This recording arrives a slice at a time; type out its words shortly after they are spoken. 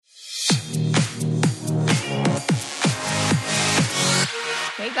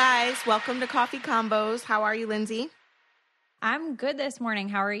guys. Welcome to Coffee Combos. How are you, Lindsay? I'm good this morning.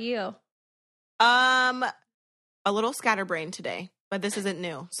 How are you? A little scatterbrained today, but this isn't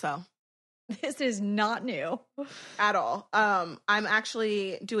new, so. This is not new. At all. I'm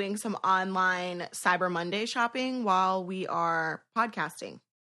actually doing some online Cyber Monday shopping while we are podcasting.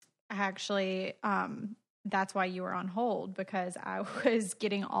 Actually, that's why you were on hold, because I was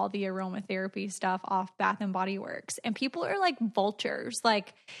getting all the aromatherapy stuff off Bath and Body Works, and people are like vultures.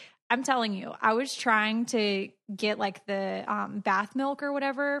 Like, I'm telling you, I was trying to get like the bath milk or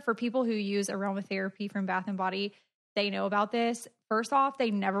whatever for people who use aromatherapy from Bath and Body. They know about this. First off,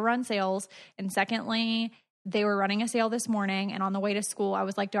 they never run sales. And secondly, they were running a sale this morning. And on the way to school, I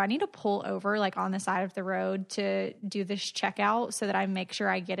was like, do I need to pull over like on the side of the road to do this checkout so that I make sure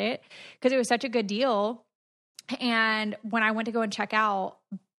I get it? Because it was such a good deal. And when I went to go and check out,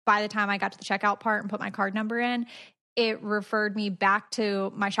 by the time I got to the checkout part and put my card number in, it referred me back to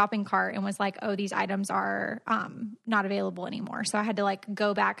my shopping cart and was like, oh, these items are not available anymore. So I had to like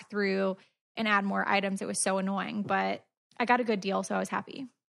go back through and add more items. It was so annoying, but I got a good deal, so I was happy.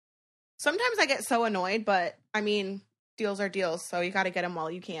 Sometimes I get so annoyed, but I mean, deals are deals, so you got to get them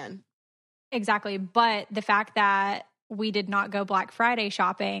while you can. Exactly. But the fact that we did not go Black Friday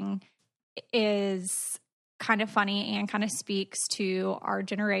shopping is kind of funny and kind of speaks to our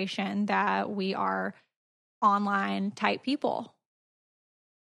generation that we are online type people.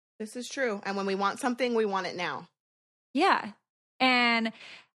 This is true. And when we want something, we want it now. Yeah. And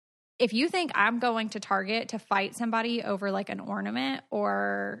if you think I'm going to Target to fight somebody over like an ornament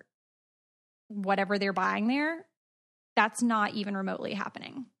or whatever they're buying there, that's not even remotely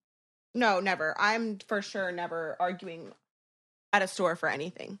happening. No, never. I'm for sure never arguing at a store for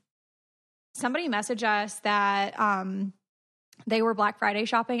anything. Somebody messaged us that they were Black Friday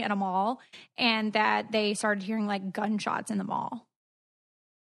shopping at a mall and that they started hearing like gunshots in the mall.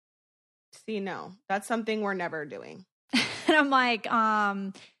 See, no, that's something we're never doing. And I'm like,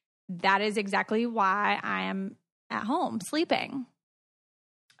 that is exactly why I am at home sleeping.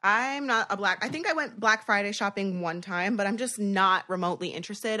 I'm not I think I went Black Friday shopping one time, but I'm just not remotely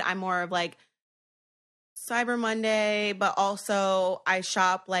interested. I'm more of like Cyber Monday, but also I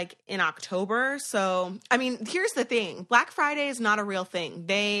shop like in October. So, I mean, here's the thing. Black Friday is not a real thing.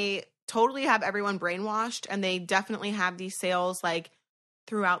 They totally have everyone brainwashed, and they definitely have these sales like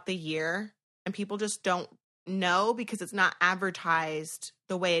throughout the year, and people just don't know because it's not advertised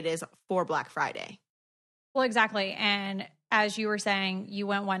the way it is for Black Friday. Well, exactly. And as you were saying, you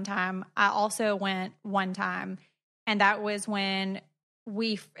went one time. I also went one time, and that was when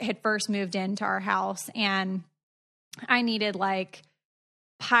we had first moved into our house, and I needed like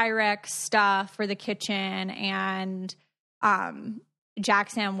Pyrex stuff for the kitchen, and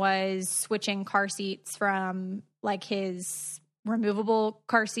Jackson was switching car seats from like his removable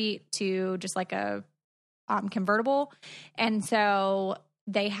car seat to just like a convertible. And so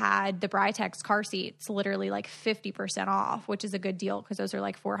they had the Britex car seats literally like 50% off, which is a good deal because those are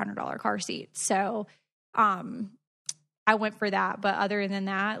like $400 car seats. So I went for that. But other than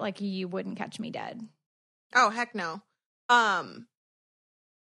that, like, you wouldn't catch me dead. Oh, heck no.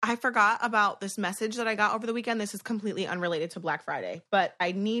 I forgot about this message that I got over the weekend. This is completely unrelated to Black Friday, but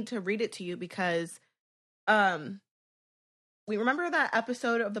I need to read it to you because we remember that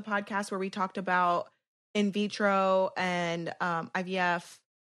episode of the podcast where we talked about in vitro and IVF.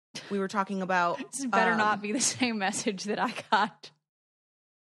 We were talking about this better not be the same message that I got.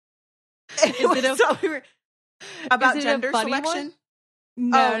 About gender selection?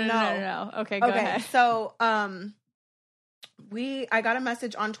 No. Okay, go ahead. So I got a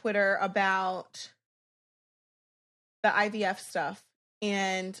message on Twitter about the IVF stuff,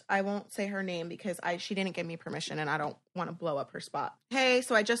 and I won't say her name because she didn't give me permission, and I don't want to blow up her spot. Hey,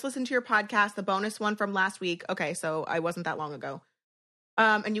 so I just listened to your podcast, the bonus one from last week. Okay, so I wasn't that long ago.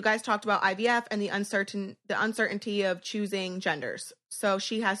 And you guys talked about IVF and the uncertainty of choosing genders. So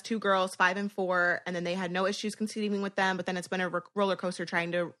she has 2 girls, 5 and 4, and then they had no issues conceiving with them, but then it's been a roller coaster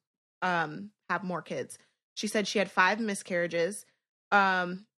trying to have more kids. She said she had 5 miscarriages,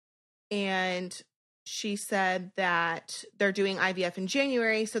 and she said that they're doing IVF in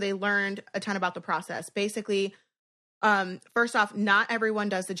January, so they learned a ton about the process. Basically, first off, not everyone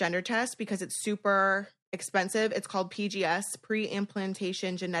does the gender test because it's super expensive. It's called PGS,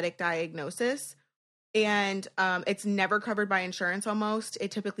 pre-implantation genetic diagnosis. And it's never covered by insurance almost.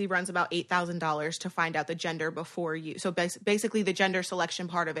 It typically runs about $8,000 to find out the gender before you. So basically the gender selection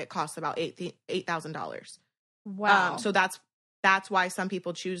part of it costs about $8,000. Wow. So that's why some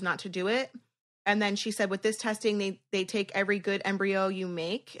people choose not to do it. And then she said with this testing, they take every good embryo you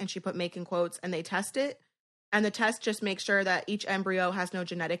make, and she put make in quotes, and they test it. And the test just makes sure that each embryo has no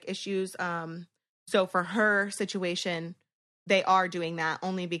genetic issues. So for her situation, they are doing that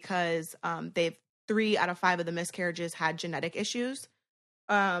only because 3 out of 5 of the miscarriages had genetic issues.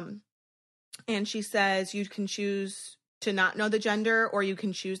 And she says you can choose to not know the gender, or you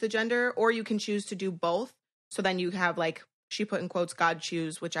can choose the gender, or you can choose to do both. So then you have, like, she put in quotes, God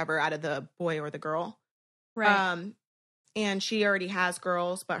choose whichever out of the boy or the girl. Right. And she already has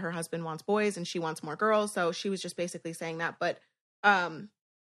girls, but her husband wants boys and she wants more girls. So she was just basically saying that. But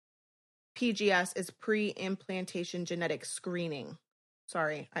PGS is pre-implantation genetic screening.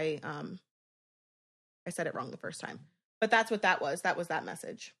 Sorry, I said it wrong the first time. But that's what that was. That was that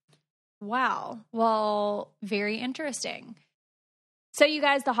message. Wow. Well, very interesting. So you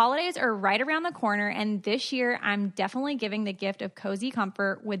guys, the holidays are right around the corner, and this year I'm definitely giving the gift of cozy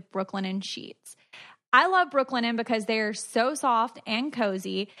comfort with Brooklinen sheets. I love Brooklinen because they're so soft and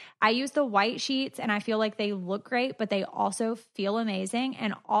cozy. I use the white sheets and I feel like they look great, but they also feel amazing.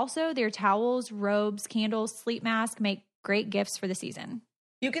 And also their towels, robes, candles, sleep mask make great gifts for the season.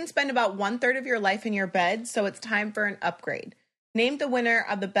 You can spend about 1/3 of your life in your bed, so it's time for an upgrade. Named the winner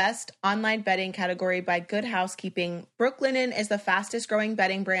of the best online bedding category by Good Housekeeping, Brooklinen is the fastest growing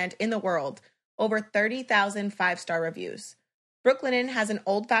bedding brand in the world. Over 30,000 5-star reviews. Brooklinen has an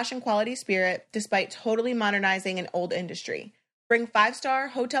old-fashioned quality spirit despite totally modernizing an old industry. Bring 5-star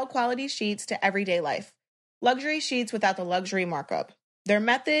hotel quality sheets to everyday life. Luxury sheets without the luxury markup. Their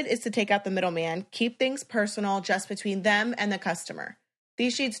method is to take out the middleman, keep things personal just between them and the customer.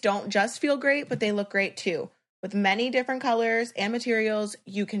 These sheets don't just feel great, but they look great too, with many different colors and materials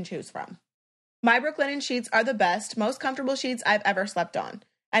you can choose from. My Brooklinen sheets are the best, most comfortable sheets I've ever slept on.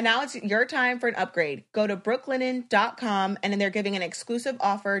 And now it's your time for an upgrade. Go to brooklinen.com, and they're giving an exclusive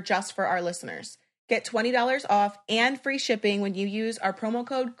offer just for our listeners. Get $20 off and free shipping when you use our promo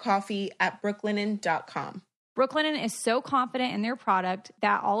code COFFEE at brooklinen.com. Brooklinen is so confident in their product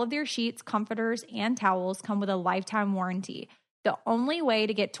that all of their sheets, comforters, and towels come with a lifetime warranty. The only way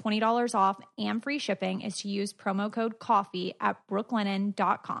to get $20 off and free shipping is to use promo code COFFEE at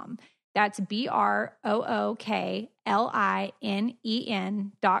brooklinen.com. That's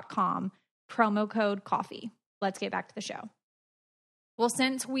BROOKLINEN.com, promo code COFFEE. Let's get back to the show. Well,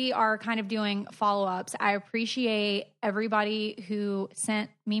 since we are kind of doing follow-ups, I appreciate everybody who sent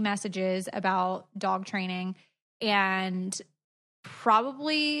me messages about dog training. And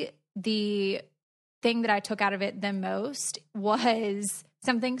probably the thing that I took out of it the most was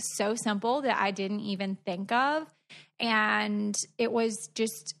something so simple that I didn't even think of. And it was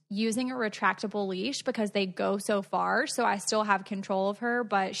just using a retractable leash because they go so far. So I still have control of her,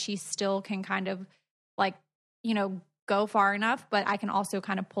 but she still can kind of like, you know, go far enough, but I can also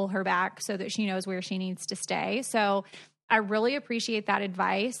kind of pull her back so that she knows where she needs to stay. So I really appreciate that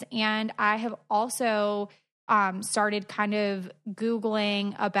advice. And I have also started kind of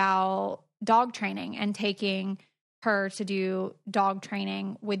Googling about dog training and taking her to do dog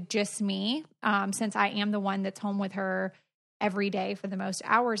training with just me, since I am the one that's home with her every day for the most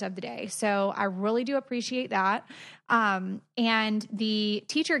hours of the day. So I really do appreciate that. And the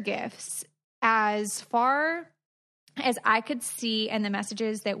teacher gifts, as far as I could see, and the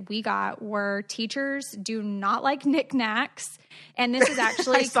messages that we got were teachers do not like knickknacks. And this is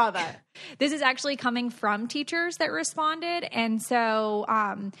actually, I saw that. This is actually coming from teachers that responded. And so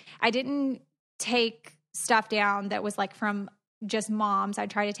I didn't take stuff down that was like from just moms. I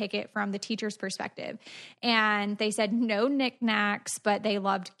try to take it from the teacher's perspective. And they said no knickknacks, but they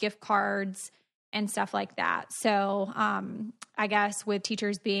loved gift cards and stuff like that. So I guess with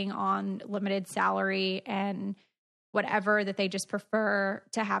teachers being on limited salary and whatever, that they just prefer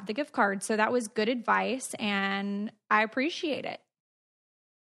to have the gift card. So that was good advice, and I appreciate it.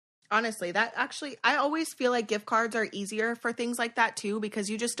 Honestly, that actually, I always feel like gift cards are easier for things like that too, because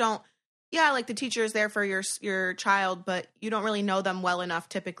you just don't, yeah, like the teacher is there for your child, but you don't really know them well enough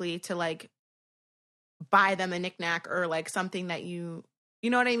typically to like buy them a knickknack or like something that you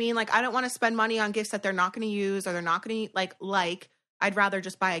know what I mean? Like, I don't want to spend money on gifts that they're not going to use or they're not going to like, I'd rather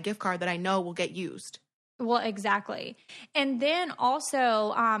just buy a gift card that I know will get used. Well, exactly. And then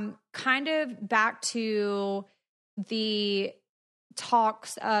also kind of back to the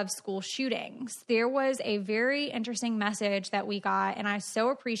talks of school shootings. There was a very interesting message that we got, and I so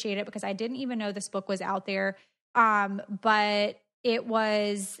appreciate it because I didn't even know this book was out there. But it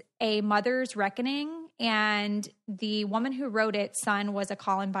was A Mother's Reckoning, and the woman who wrote it, son was a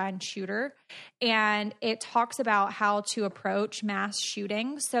Columbine shooter, and it talks about how to approach mass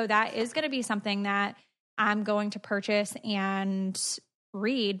shootings. So that is going to be something that I'm going to purchase and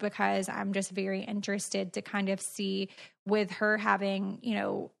read because I'm just very interested to kind of see, with her having, you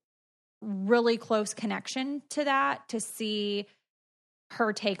know, really close connection to that to see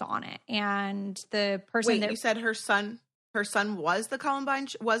her take on it. And the person you said her son was a Columbine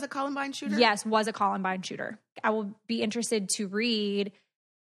shooter? Yes, was a Columbine shooter. I will be interested to read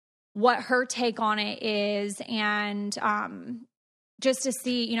what her take on it is, and just to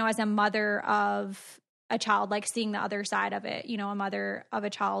see, you know, as a mother of a child, like seeing the other side of it, you know, a mother of a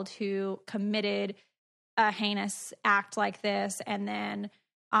child who committed a heinous act like this, and then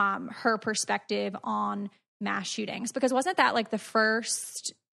her perspective on mass shootings. Because wasn't that like the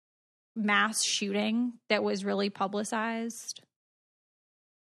first mass shooting that was really publicized?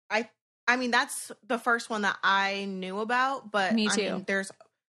 I mean, that's the first one that I knew about, but Me too. I mean, there's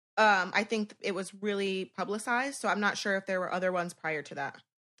I think it was really publicized, so I'm not sure if there were other ones prior to that.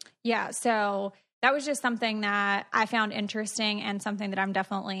 Yeah, so that was just something that I found interesting and something that I'm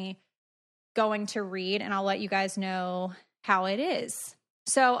definitely going to read, and I'll let you guys know how it is.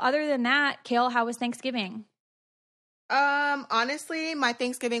 So other than that, Kail, how was Thanksgiving? Honestly, my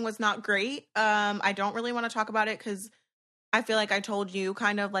Thanksgiving was not great. I don't really want to talk about it because I feel like I told you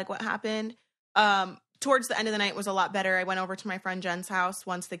kind of like what happened. Towards the end of the night was a lot better. I went over to my friend Jen's house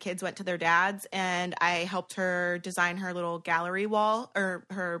once the kids went to their dad's, and I helped her design her little gallery wall or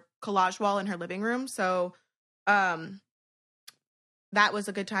her collage wall in her living room. So, that was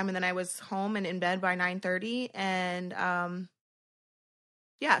a good time. And then I was home and in bed by 9:30. And,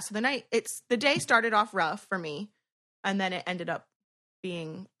 yeah, so the day started off rough for me, and then it ended up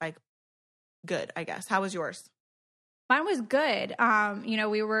being like good, I guess. How was yours? Mine was good. You know,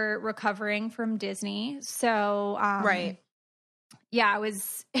 we were recovering from Disney. So, Right. Yeah, I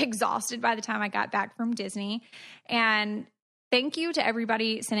was exhausted by the time I got back from Disney. And thank you to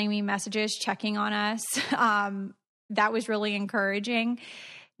everybody sending me messages, checking on us. That was really encouraging,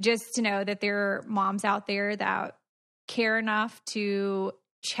 just to know that there are moms out there that care enough to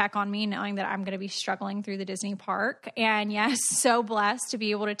check on me, knowing that I'm going to be struggling through the Disney park. And yes, so blessed to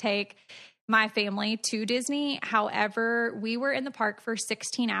be able to take my family to Disney. However, we were in the park for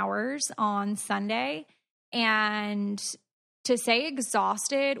 16 hours on Sunday, and to say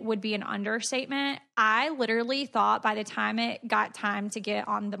exhausted would be an understatement. I literally thought by the time it got time to get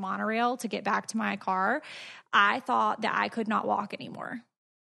on the monorail to get back to my car, I thought that I could not walk anymore.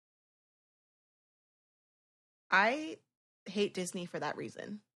 I hate Disney for that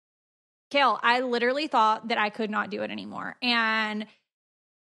reason. Kail, I literally thought that I could not do it anymore. And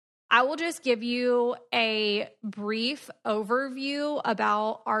I will just give you a brief overview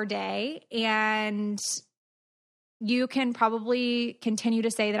about our day, and you can probably continue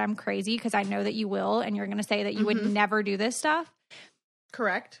to say that I'm crazy because I know that you will, and you're going to say that you would never do this stuff.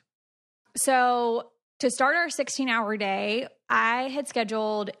 Correct. So to start our 16-hour day, I had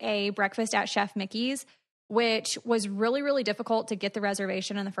scheduled a breakfast at Chef Mickey's, which was really, really difficult to get the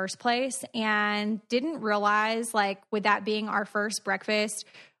reservation in the first place, and didn't realize, like, with that being our first breakfast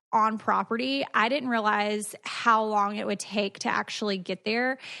on property, I didn't realize how long it would take to actually get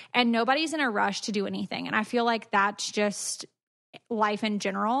there. And nobody's in a rush to do anything. And I feel like that's just life in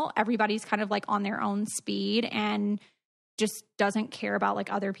general. Everybody's kind of like on their own speed and just doesn't care about like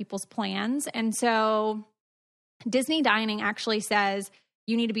other people's plans. And so Disney Dining actually says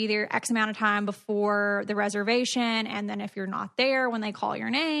you need to be there X amount of time before the reservation. And then if you're not there when they call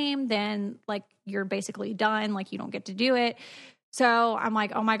your name, then like you're basically done. Like you don't get to do it. So I'm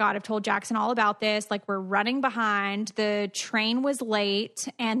like, oh my God, I've told Jackson all about this. Like we're running behind. The train was late,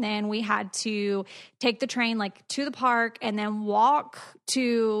 and then we had to take the train like to the park and then walk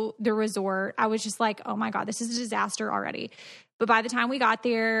to the resort. I was just like, oh my God, this is a disaster already. But by the time we got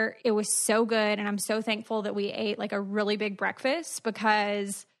there, it was so good. And I'm so thankful that we ate like a really big breakfast,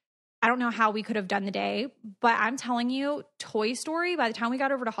 because I don't know how we could have done the day. But I'm telling you, Toy Story, by the time we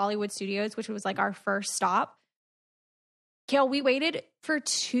got over to Hollywood Studios, which was like our first stop, Kail, we waited for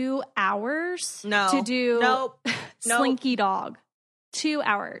 2 hours to do Slinky Dog. 2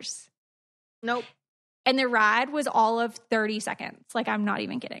 hours. Nope. And the ride was all of 30 seconds. Like, I'm not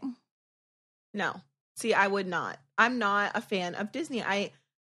even kidding. No. See, I would not. I'm not a fan of Disney.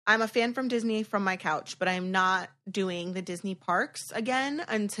 I'm a fan from Disney from my couch, but I'm not doing the Disney parks again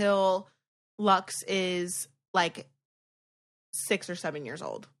until Lux is like 6 or 7 years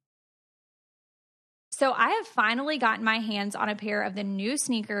old. So I have finally gotten my hands on a pair of the new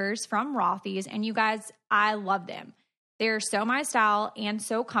sneakers from Rothy's, and you guys, I love them. They're so my style and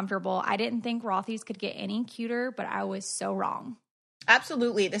so comfortable. I didn't think Rothy's could get any cuter, but I was so wrong.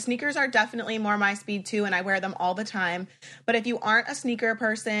 Absolutely. The sneakers are definitely more my speed too, and I wear them all the time. But if you aren't a sneaker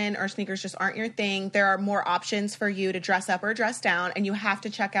person or sneakers just aren't your thing, there are more options for you to dress up or dress down, and you have to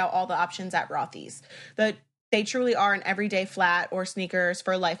check out all the options at Rothy's. The They truly are an everyday flat or sneakers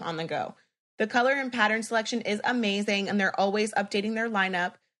for life on the go. The color and pattern selection is amazing, and they're always updating their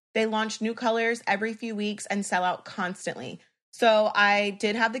lineup. They launch new colors every few weeks and sell out constantly. So I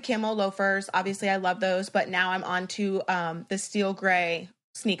did have the camo loafers. Obviously, I love those, but now I'm on to the steel gray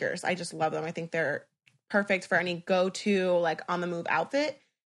sneakers. I just love them. I think they're perfect for any go-to, like, on-the-move outfit.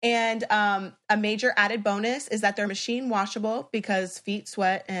 And a major added bonus is that they're machine washable because feet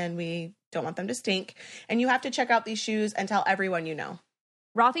sweat and we don't want them to stink. And you have to check out these shoes and tell everyone you know.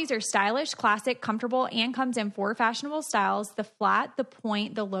 Rothy's are stylish, classic, comfortable, and comes in 4 fashionable styles: the flat, the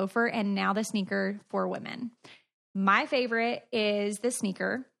point, the loafer, and now the sneaker for women. My favorite is the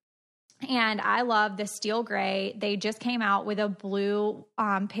sneaker, and I love the steel gray. They just came out with a blue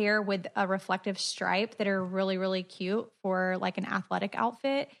pair with a reflective stripe that are really, really cute for like an athletic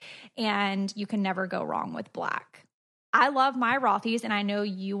outfit, and you can never go wrong with black. I love my Rothy's, and I know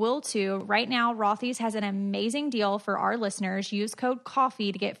you will too. Right now, Rothy's has an amazing deal for our listeners. Use code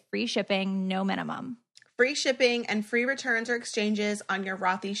COFFEE to get free shipping, no minimum. Free shipping and free returns or exchanges on your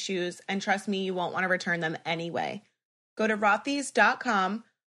Rothy's shoes, and trust me, you won't want to return them anyway. Go to rothys.com,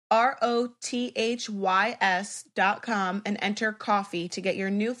 ROTHYS.com, and enter COFFEE to get your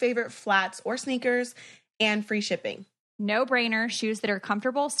new favorite flats or sneakers and free shipping. No brainer, shoes that are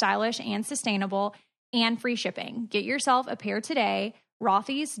comfortable, stylish, and sustainable, and free shipping. Get yourself a pair today.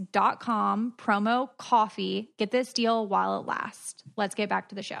 Rothys.com, promo COFFEE. Get this deal while it lasts. Let's get back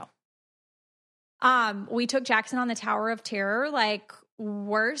to the show. We took Jackson on the Tower of Terror, like,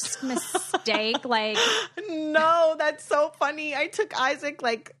 worst mistake. Like, no, that's so funny. I took Isaac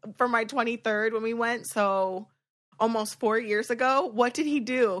like for my 23rd when we went, so almost 4 years ago. What did he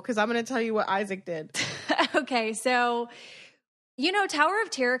do? Because I'm going to tell you what Isaac did. Okay, so you know, Tower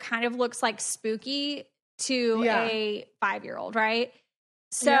of Terror kind of looks like spooky to a 5-year-old, right?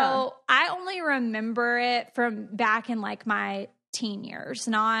 So I only remember it from back in like my teen years,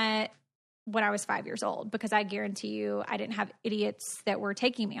 not when I was 5 years old, because I guarantee you I didn't have idiots that were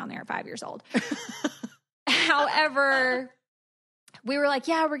taking me on there at 5 years old. However, we were like,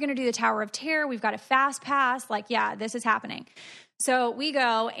 yeah, we're going to do the Tower of Terror. We've got a fast pass. Like, yeah, this is happening. So we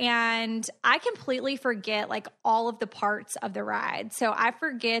go, and I completely forget like all of the parts of the ride. So I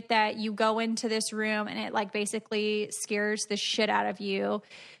forget that you go into this room and it like basically scares the shit out of you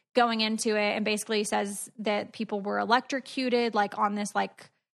going into it, and basically says that people were electrocuted like on this like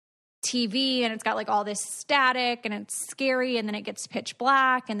TV, and it's got like all this static and it's scary, and then it gets pitch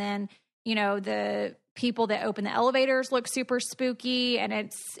black, and then, you know, the people that open the elevators look super spooky, and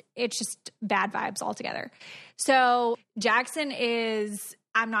it's just bad vibes altogether. So Jackson is,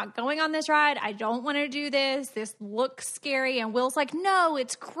 I'm not going on this ride. I don't want to do this. This looks scary. And Will's like, no,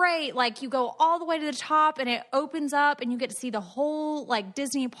 it's great. Like, you go all the way to the top and it opens up and you get to see the whole like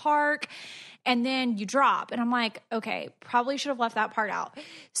Disney park, and then you drop. And I'm like, okay, probably should have left that part out.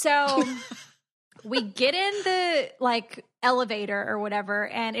 So we get in the like elevator or whatever,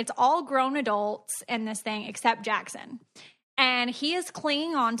 and it's all grown adults in this thing except Jackson. And he is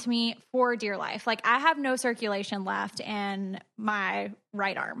clinging on to me for dear life. Like, I have no circulation left in my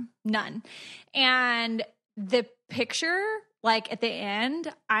right arm, none. And the picture, like at the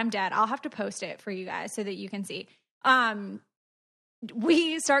end, I'm dead. I'll have to post it for you guys so that you can see.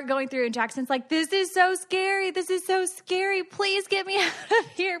 We start going through, and Jackson's like, this is so scary. This is so scary. Please get me out of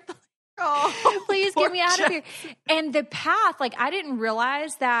here. Oh, please get me out of here. And the path, like, I didn't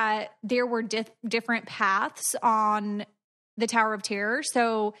realize that there were different paths on the Tower of Terror.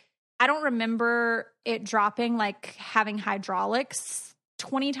 So I don't remember it dropping, like having hydraulics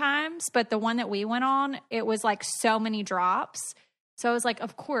 20 times, but the one that we went on, it was like so many drops. So I was like,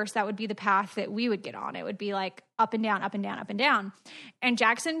 of course, that would be the path that we would get on. It would be like up and down, up and down, up and down. And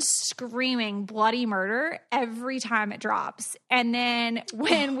Jackson's screaming bloody murder every time it drops. And then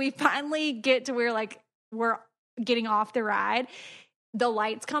when we finally get to where like we're getting off the ride, the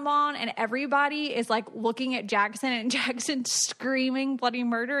lights come on and everybody is like looking at Jackson, and Jackson's screaming bloody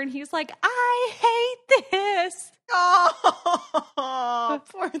murder. And he's like, I hate this. Oh,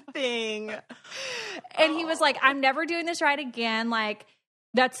 poor thing. And he was like, I'm never doing this ride again. Like,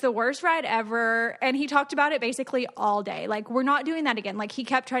 that's the worst ride ever. And he talked about it basically all day. Like, we're not doing that again. Like, he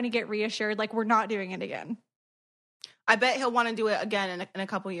kept trying to get reassured. Like, we're not doing it again. I bet he'll want to do it again in a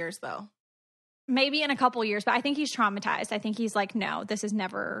couple years, though. Maybe in a couple years, but I think he's traumatized. I think he's like, no, this is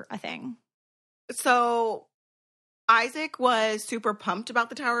never a thing. So Isaac was super pumped about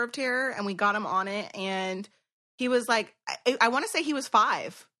the Tower of Terror, and we got him on it, and he was like, I want to say he was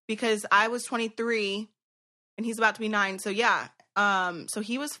 5 because I was 23 and he's about to be 9. So yeah. So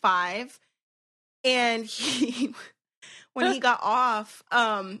he was 5, and when he got off,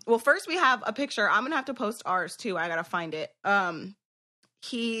 well, first we have a picture. I'm gonna have to post ours too. I gotta find it.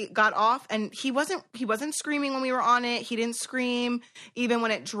 He got off and he wasn't screaming when we were on it. He didn't scream even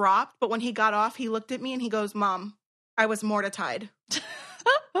when it dropped. But when he got off, he looked at me and he goes, "Mom, I was mortified."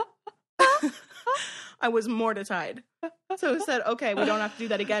 I was mortified. So he said, okay, we don't have to do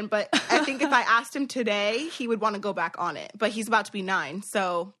that again. But I think if I asked him today, he would want to go back on it. But he's about to be 9.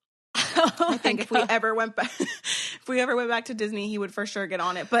 So I think if we ever went back to Disney, he would for sure get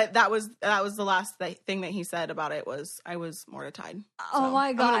on it. But that was the last thing that he said about it was I was mortified. So oh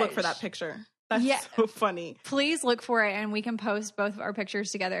my gosh. I'm gonna look for that picture. That's so funny. Please look for it and we can post both of our pictures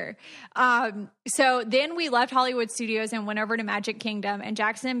together. So then we left Hollywood Studios and went over to Magic Kingdom, and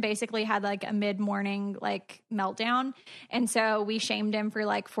Jackson basically had like a mid-morning like meltdown. And so we shamed him for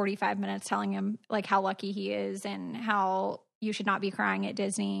like 45 minutes, telling him like how lucky he is and how you should not be crying at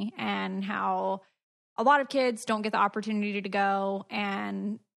Disney and how a lot of kids don't get the opportunity to go.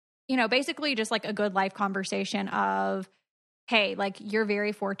 And, you know, basically just like a good life conversation of, hey, like, you're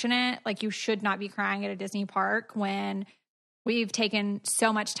very fortunate. Like, you should not be crying at a Disney park when we've taken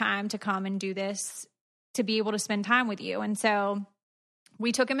so much time to come and do this to be able to spend time with you. And so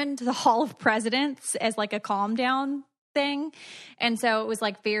we took him into the Hall of Presidents as like a calm down thing. And so it was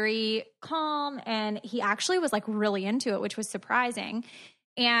like very calm. And he actually was like really into it, which was surprising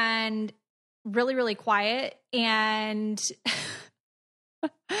and really, really quiet. And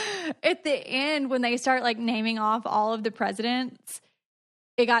at the end, when they start like naming off all of the presidents,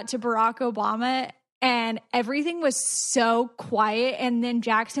 it got to Barack Obama and everything was so quiet. And then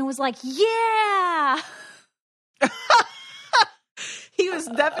Jackson was like, yeah. He was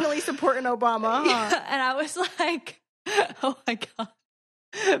definitely supporting Obama. Huh? Yeah, and I was like, oh my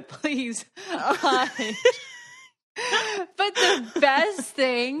God, please. Hush. But the best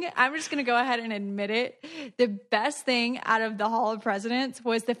thing, I'm just going to go ahead and admit it. The best thing out of the Hall of Presidents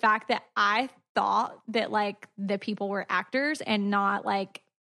was the fact that I thought that like the people were actors and not like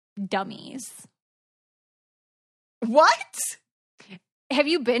dummies. What? Have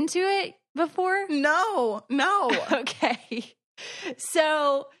you been to it before? No. Okay.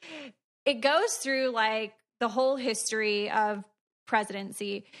 So it goes through like the whole history of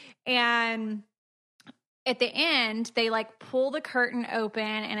presidency, and at the end, they like pull the curtain open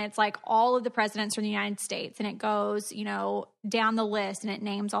and it's like all of the presidents from the United States, and it goes, you know, down the list and it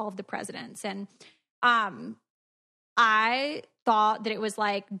names all of the presidents. And I thought that it was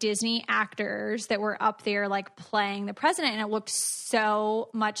like Disney actors that were up there like playing the president, and it looked so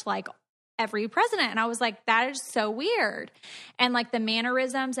much like every president. And I was like, that is so weird. And like the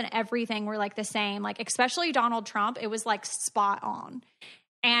mannerisms and everything were like the same, like especially Donald Trump, it was like spot on.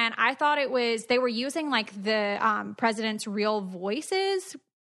 And I thought it was, they were using like the president's real voices,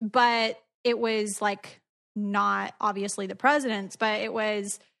 but it was like not obviously the president's, but it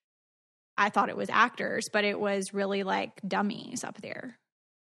was, I thought it was actors, but it was really like dummies up there.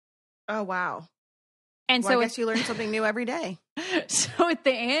 Oh, wow. And well, so I guess you learn something new every day. So at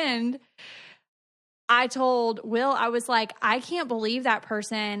the end, I told Will, I was like, I can't believe that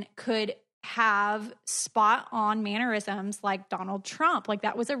person could have spot on mannerisms like Donald Trump. Like,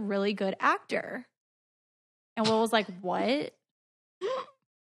 that was a really good actor. And Will was like, what?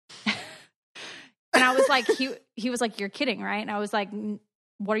 And I was like, he was like, you're kidding, right? And I was like,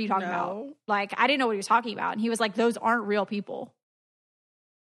 what are you talking about? Like, I didn't know what he was talking about. And he was like, those aren't real people.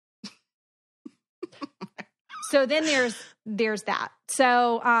 So then there's that.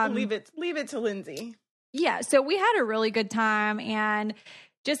 So leave it to Lindsay. Yeah. So we had a really good time and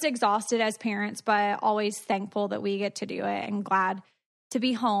just exhausted as parents, but always thankful that we get to do it and glad to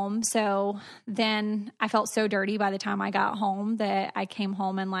be home. So then I felt so dirty by the time I got home that I came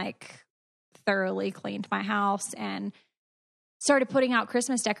home and like thoroughly cleaned my house and started putting out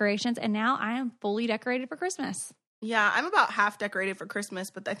Christmas decorations. And now I am fully decorated for Christmas. Yeah, I'm about half decorated for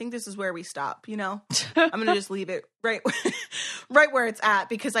Christmas, but I think this is where we stop, you know? I'm going to just leave it right where it's at,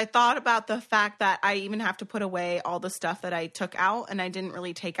 because I thought about the fact that I even have to put away all the stuff that I took out, and I didn't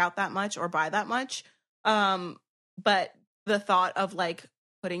really take out that much or buy that much. But the thought of like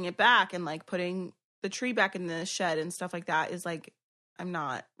putting it back and like putting the tree back in the shed and stuff like that is like, I'm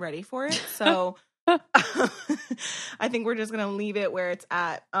not ready for it. So I think we're just going to leave it where it's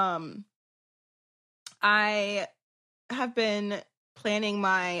at. I have been planning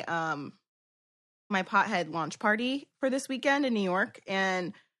my my PodHead launch party for this weekend in New York,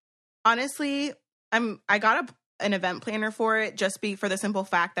 and honestly, I got an event planner for it just for the simple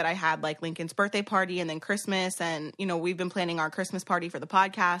fact that I had like Lincoln's birthday party and then Christmas, and you know, we've been planning our Christmas party for the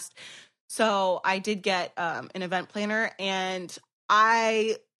podcast, so I did get an event planner, and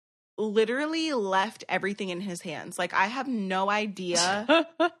I literally left everything in his hands. Like, I have no idea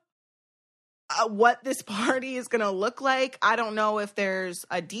what this party is going to look like. I don't know if there's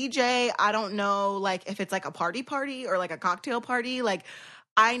a DJ. I don't know, like, if it's like a party or like a cocktail party. Like,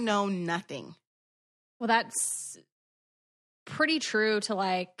 I know nothing. Well, that's pretty true to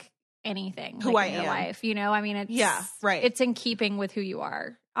like anything who like, I in your am. life, you know? I mean, it's yeah, right. It's in keeping with who you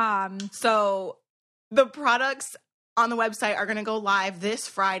are. So the products on the website are going to go live this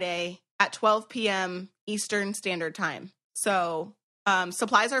Friday at 12 p.m. Eastern Standard Time. So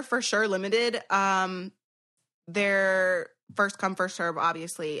supplies are for sure limited. They're first come, first serve,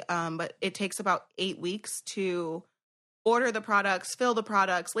 obviously. But it takes about 8 weeks to order the products, fill the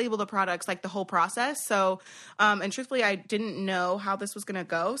products, label the products, like the whole process. So, and truthfully, I didn't know how this was going to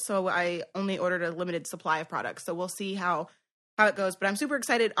go. So I only ordered a limited supply of products. So we'll see how it goes. But I'm super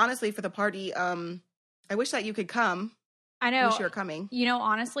excited, honestly, for the party. I wish that you could come. I know. I wish you were coming. You know,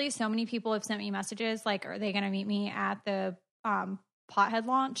 honestly, so many people have sent me messages like, are they going to meet me at the PodHead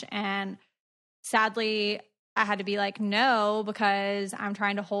launch? And sadly, I had to be like, no, because I'm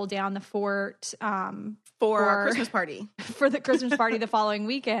trying to hold down the fort for our Christmas party. For the Christmas party the following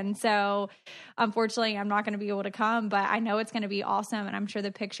weekend. So unfortunately, I'm not going to be able to come, but I know it's going to be awesome. And I'm sure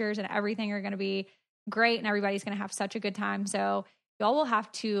the pictures and everything are going to be great and everybody's going to have such a good time. So y'all will have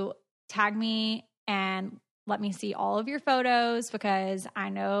to tag me and let me see all of your photos because I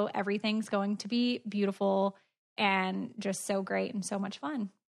know everything's going to be beautiful and just so great and so much fun.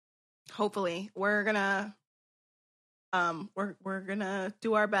 Hopefully we're gonna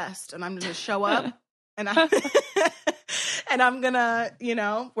do our best, and I'm gonna show up and I'm gonna,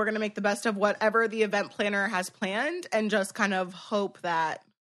 we're gonna make the best of whatever the event planner has planned and just kind of hope that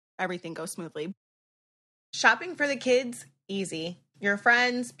everything goes smoothly. Shopping for the kids, easy. Your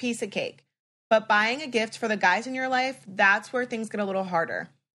friends, piece of cake. But buying a gift for the guys in your life, that's where things get a little harder.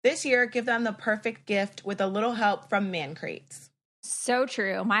 This year, give them the perfect gift with a little help from Man Crates. So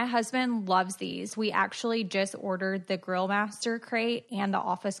true. My husband loves these. We actually just ordered the Grill Master crate and the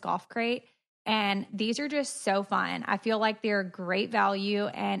Office Golf crate, and these are just so fun. I feel like they're great value,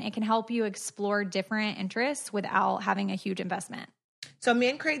 and it can help you explore different interests without having a huge investment. So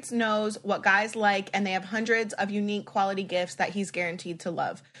Man Crates knows what guys like, and they have hundreds of unique quality gifts that he's guaranteed to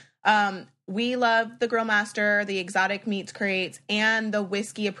love. We love the Grill Master, the exotic meats crates, and the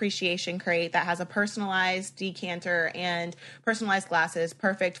whiskey appreciation crate that has a personalized decanter and personalized glasses,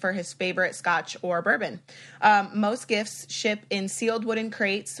 perfect for his favorite scotch or bourbon. Most gifts ship in sealed wooden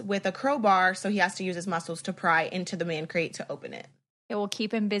crates with a crowbar, so he has to use his muscles to pry into the Man Crate to open it. It will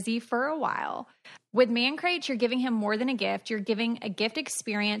keep him busy for a while. With Man Crates, you're giving him more than a gift. You're giving a gift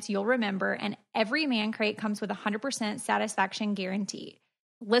experience you'll remember, and every Man Crate comes with 100% satisfaction guarantee.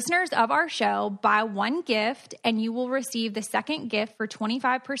 Listeners of our show, buy one gift and you will receive the second gift for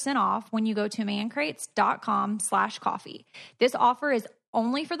 25% off when you go to mancrates.com/coffee. This offer is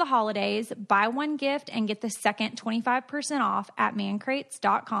only for the holidays. Buy one gift and get the second 25% off at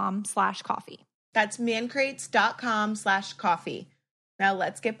mancrates.com/coffee. That's mancrates.com/coffee. Now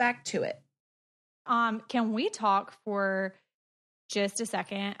let's get back to it. Can we talk for just a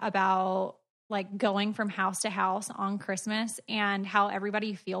second about like going from house to house on Christmas and how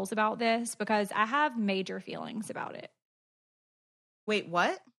everybody feels about this? Because I have major feelings about it. Wait,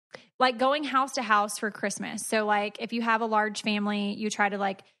 what? Like going house to house for Christmas. So like if you have a large family, you try to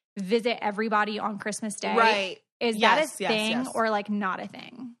like visit everybody on Christmas Day. Right. Is that a thing or like not a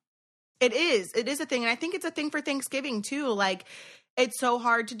thing? It is. It is a thing. And I think it's a thing for Thanksgiving too. Like it's so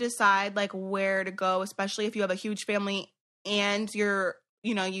hard to decide like where to go, especially if you have a huge family and you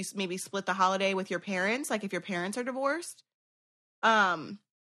maybe split the holiday with your parents, like if your parents are divorced. I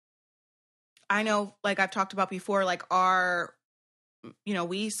know, like I've talked about before, like we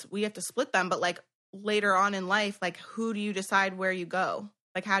have to split them, but like later on in life, like who do you decide where you go?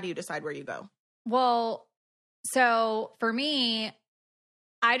 Like, how do you decide where you go? Well, so for me,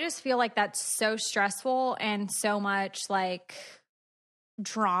 I just feel like that's so stressful and so much like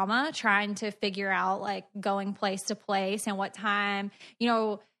drama trying to figure out like going place to place and what time,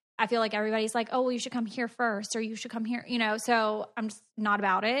 I feel like everybody's like, oh, well, you should come here first or you should come here, so I'm just not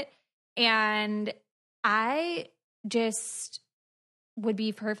about it. And I just would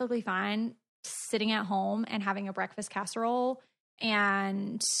be perfectly fine sitting at home and having a breakfast casserole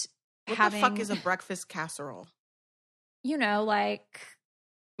and what the fuck is a breakfast casserole? Like.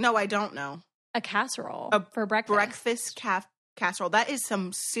 No, I don't know. A casserole for breakfast. Breakfast casserole. That is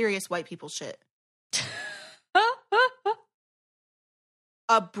some serious white people shit.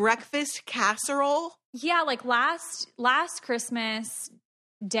 A breakfast casserole? Yeah, like last Christmas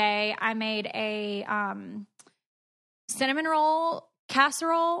Day, I made a cinnamon roll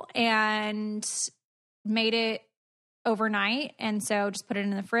casserole and made it overnight. And so just put it in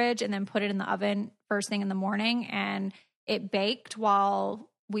the fridge and then put it in the oven first thing in the morning. And it baked while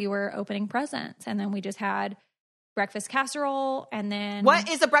we were opening presents. And then we just had breakfast casserole. And then what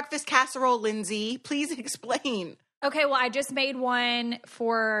is a breakfast casserole, Lindsay? Please explain. Okay, well, I just made one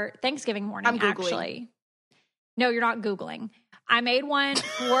for Thanksgiving morning, I'm Googling. Actually. No, you're not Googling. I made one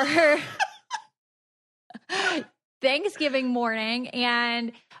for Thanksgiving morning,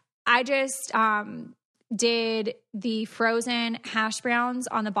 and I just did the frozen hash browns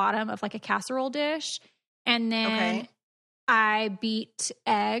on the bottom of like a casserole dish, and then I beat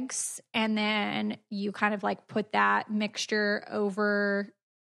eggs, and then you kind of like put that mixture over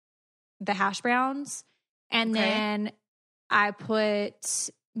the hash browns. And then I put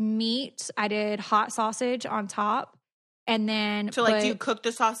meat. I did hot sausage on top. And then so like do you cook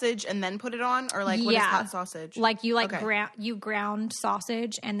the sausage and then put it on? Or like what is hot sausage? Like you ground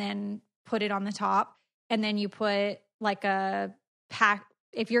sausage and then put it on the top. And then you put like a pack.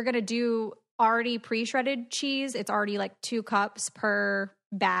 If you're going to do already pre-shredded cheese, it's already like 2 cups per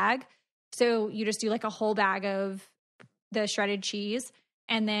bag. So you just do like a whole bag of the shredded cheese.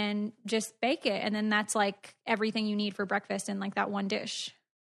 And then just bake it. And then that's like everything you need for breakfast in like that one dish.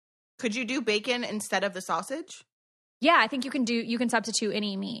 Could you do bacon instead of the sausage? Yeah, I think you can substitute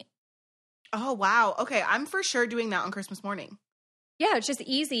any meat. Oh, wow. Okay, I'm for sure doing that on Christmas morning. Yeah, it's just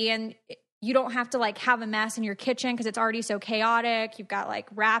easy. And you don't have to like have a mess in your kitchen because it's already so chaotic. You've got like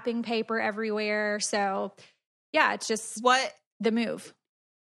wrapping paper everywhere. So yeah, it's just the move.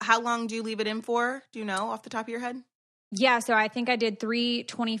 How long do you leave it in for? Do you know off the top of your head? Yeah, so I think I did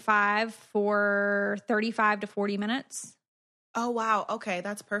 325 for 35 to 40 minutes. Oh wow, okay,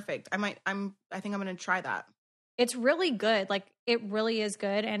 that's perfect. I think I'm going to try that. It's really good. Like it really is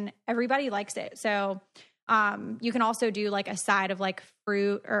good and everybody likes it. So, you can also do like a side of like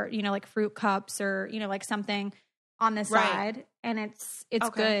fruit or like fruit cups or like something on the side and it's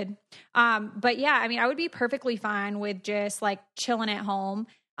good. But yeah, I mean, I would be perfectly fine with just like chilling at home.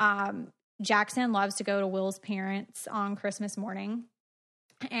 Jackson loves to go to Will's parents on Christmas morning.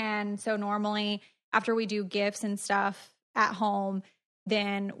 And so normally after we do gifts and stuff at home,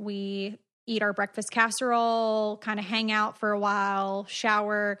 then we eat our breakfast casserole, kind of hang out for a while,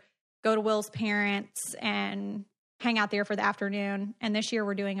 shower, go to Will's parents and hang out there for the afternoon. And this year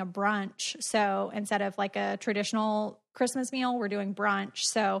we're doing a brunch. So instead of like a traditional Christmas meal, we're doing brunch.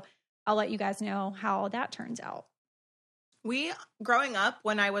 So I'll let you guys know how that turns out. Growing up,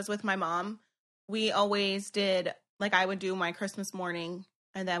 when I was with my mom, we always did, like, I would do my Christmas morning,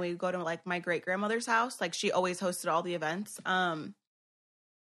 and then we would go to, like, my great-grandmother's house. Like, she always hosted all the events. And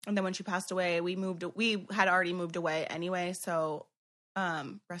then when she passed away, we had already moved away anyway, so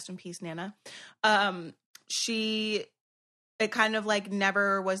rest in peace, Nana. It kind of, like,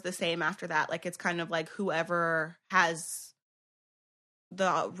 never was the same after that. Like, it's kind of like whoever has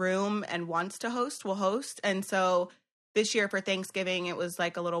the room and wants to host will host. And so this year for Thanksgiving, it was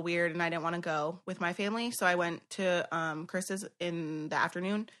like a little weird and I didn't want to go with my family. So I went to Chris's in the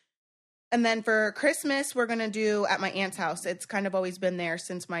afternoon. And then for Christmas, we're going to do at my aunt's house. It's kind of always been there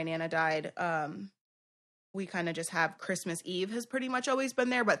since my Nana died. We kind of just have Christmas Eve has pretty much always been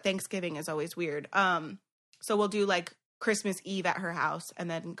there, but Thanksgiving is always weird. So we'll do like Christmas Eve at her house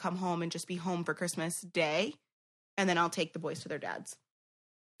and then come home and just be home for Christmas Day. And then I'll take the boys to their dad's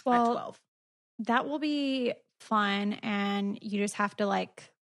at 12. That will be fun, and you just have to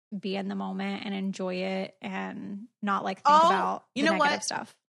like be in the moment and enjoy it and not like think about the negative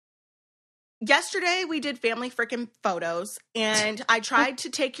stuff. Yesterday we did family freaking photos and I tried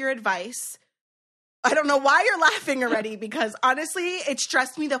to take your advice. I don't know why you're laughing already because honestly it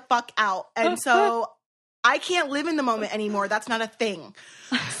stressed me the fuck out. And so I can't live in the moment anymore. That's not a thing.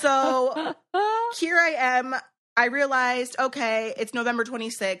 So here I am. I realized, okay, it's November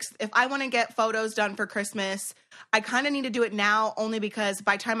 26th. If I want to get photos done for Christmas, I kind of need to do it now only because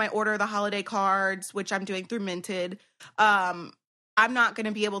by the time I order the holiday cards, which I'm doing through Minted, I'm not going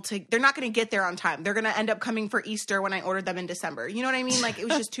to be able to, they're not going to get there on time. They're going to end up coming for Easter when I ordered them in December. You know what I mean? Like it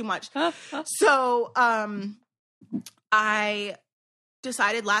was just too much. So I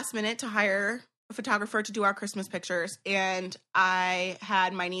decided last minute to hire a photographer to do our Christmas pictures, and I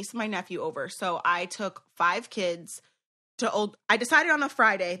had my niece and my nephew over. So I took 5 kids I decided on a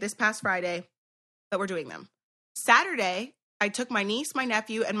Friday, this past Friday, that we're doing them. Saturday, I took my niece, my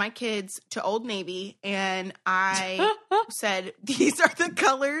nephew, and my kids to Old Navy, and I said, these are the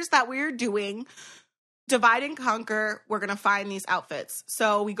colors that we're doing. Divide and conquer. We're going to find these outfits.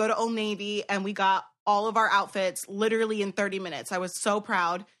 So we go to Old Navy, and we got all of our outfits literally in 30 minutes. I was so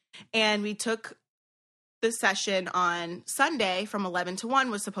proud. And we took the session on Sunday from 11 to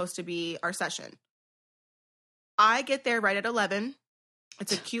 1 was supposed to be our session. I get there right at 11.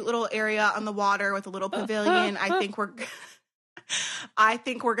 It's a cute little area on the water with a little pavilion. I think we're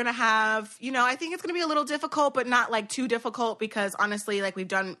going to have, I think it's going to be a little difficult, but not like too difficult because honestly, like we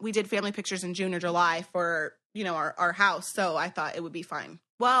did family pictures in June or July for, our house. So I thought it would be fine.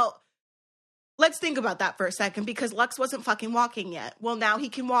 Well, let's think about that for a second because Lux wasn't fucking walking yet. Well, now he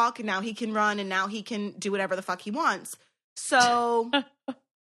can walk and now he can run and now he can do whatever the fuck he wants. So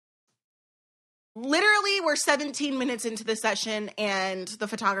literally we're 17 minutes into the session and the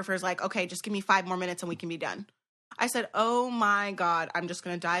photographer's like, okay, just give me 5 more minutes and we can be done. I said, oh my God, I'm just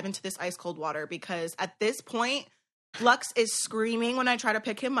going to dive into this ice cold water because at this point, Lux is screaming when I try to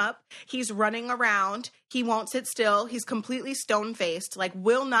pick him up. He's running around. He won't sit still. He's completely stone-faced, like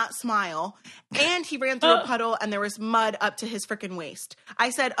will not smile. And he ran through a puddle and there was mud up to his freaking waist.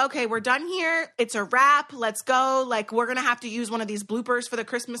 I said, okay, we're done here. It's a wrap. Let's go. Like we're going to have to use one of these bloopers for the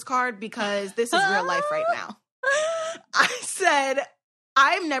Christmas card because this is real life right now. I said,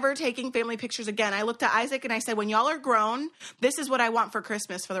 I'm never taking family pictures again. I looked at Isaac and I said, when y'all are grown, this is what I want for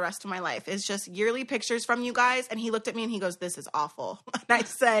Christmas for the rest of my life. It's just yearly pictures from you guys. And he looked at me and he goes, this is awful. And I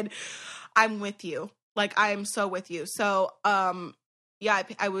said, I'm with you. Like, I am so with you. So, yeah,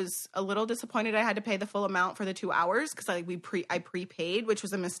 I was a little disappointed I had to pay the full amount for the 2 hours because I prepaid, which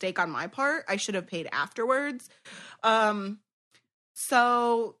was a mistake on my part. I should have paid afterwards.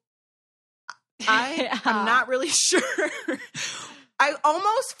 So I'm not really sure. I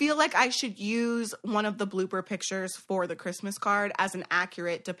almost feel like I should use one of the blooper pictures for the Christmas card as an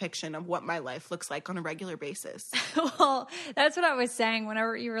accurate depiction of what my life looks like on a regular basis. Well, that's what I was saying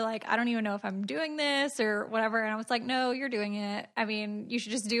whenever you were like, I don't even know if I'm doing this or whatever. And I was like, no, you're doing it. I mean, you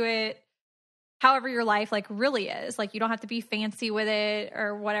should just do it however your life like really is. Like you don't have to be fancy with it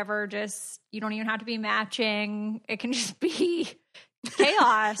or whatever. Just, you don't even have to be matching. It can just be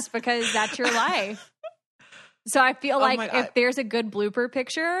chaos because that's your life. So I feel like if there's a good blooper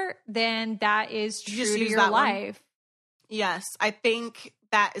picture, then that is true to your life. Yes, I think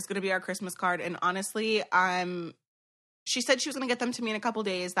that is going to be our Christmas card. And honestly, she said she was going to get them to me in a couple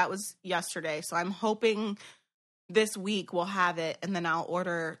days. That was yesterday. So I'm hoping this week we'll have it and then I'll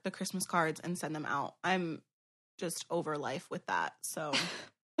order the Christmas cards and send them out. I'm just over life with that. So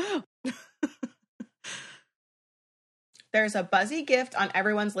there's a Buzzy gift on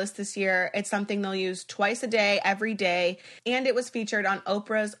everyone's list this year. It's something they'll use twice a day, every day, and it was featured on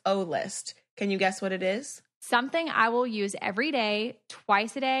Oprah's O List. Can you guess what it is? Something I will use every day,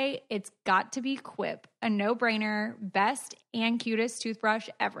 twice a day. It's got to be Quip, a no-brainer, best and cutest toothbrush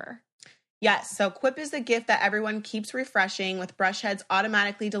ever. Yes, so Quip is the gift that everyone keeps refreshing with brush heads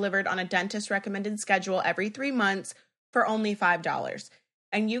automatically delivered on a dentist-recommended schedule every 3 months for only $5.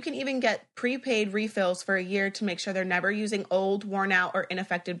 And you can even get prepaid refills for a year to make sure they're never using old, worn out, or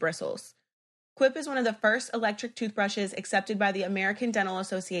ineffective bristles. Quip is one of the first electric toothbrushes accepted by the American Dental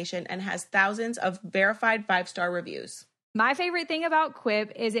Association and has thousands of verified 5-star reviews. My favorite thing about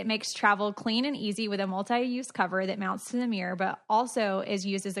Quip is it makes travel clean and easy with a multi-use cover that mounts to the mirror, but also is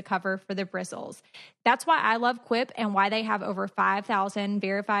used as a cover for the bristles. That's why I love Quip and why they have over 5,000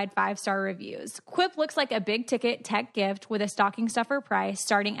 verified 5-star reviews. Quip looks like a big-ticket tech gift with a stocking stuffer price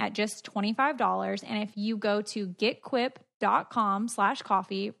starting at just $25. And if you go to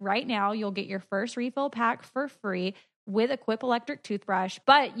getquip.com/coffee right now, you'll get your first refill pack for free with a Quip electric toothbrush,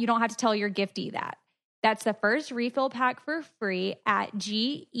 but you don't have to tell your giftee that. That's the first refill pack for free at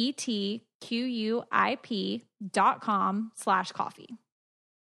getquip.com/coffee.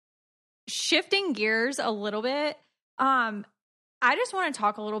 Shifting gears a little bit, I just want to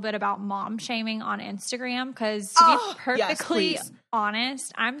talk a little bit about mom shaming on Instagram because to be perfectly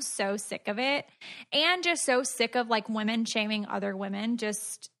honest, I'm so sick of it and just so sick of like women shaming other women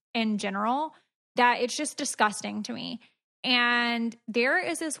just in general that it's just disgusting to me. And there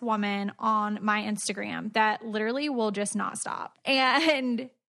is this woman on my Instagram that literally will just not stop.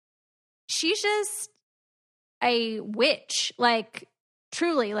 And she's just a witch, like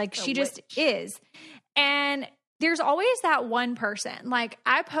truly, like she just is. And there's always that one person. Like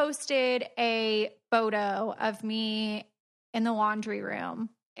I posted a photo of me in the laundry room.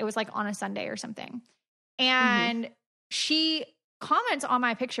 It was like on a Sunday or something. And she comments on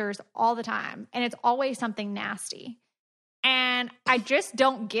my pictures all the time. And it's always something nasty. And I just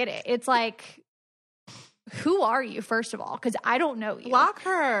don't get it. It's like, who are you, first of all? Because I don't know you. Block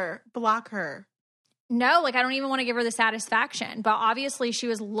her. Block her. No, like I don't even want to give her the satisfaction. But obviously she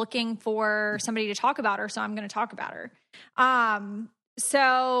was looking for somebody to talk about her, so I'm going to talk about her.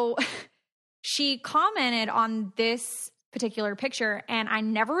 So she commented on this particular picture, and I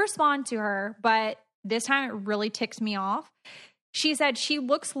never respond to her, but this time it really ticks me off. She said she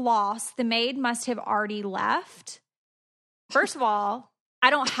looks lost. The maid must have already left. First of all, I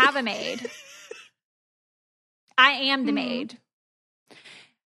don't have a maid. I am the maid.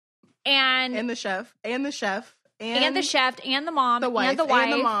 And the chef. And the chef. And the chef. And the mom. The wife. And the wife.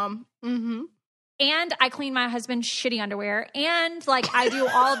 And the mom. Mm-hmm. And I clean my husband's shitty underwear. And, like, I do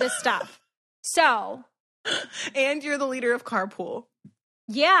all this stuff. So. And you're the leader of Carpool.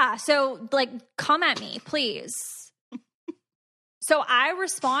 Yeah. So, like, come at me, please. So I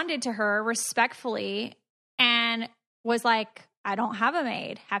responded to her respectfully and was like, I don't have a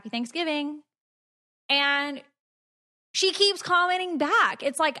maid. Happy Thanksgiving. And she keeps commenting back.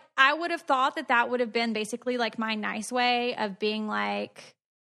 It's like, I would have thought that would have been basically like my nice way of being like,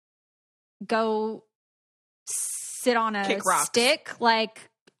 go sit on a stick. Like,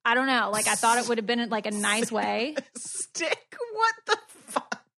 I don't know. Like, I thought it would have been like a nice way. Stick? What the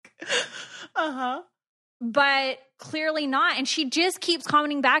fuck? Uh-huh. But clearly not. And she just keeps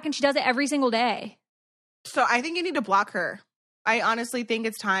commenting back, and she does it every single day. So I think you need to block her. I honestly think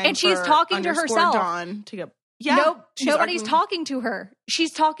it's time. And she's talking to herself. Dawn to get. Yeah, nope, nobody's talking to her.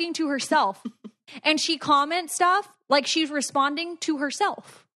 She's talking to herself. And she comments stuff like she's responding to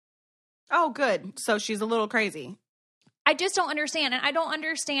herself. Oh, good. So she's a little crazy. I just don't understand. And I don't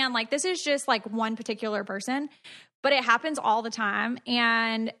understand, like, this is just like one particular person, but it happens all the time.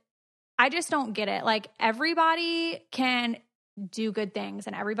 And I just don't get it. Like, everybody can do good things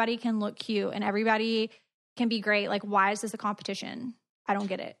and everybody can look cute and everybody can be great. Like, why is this a competition? I don't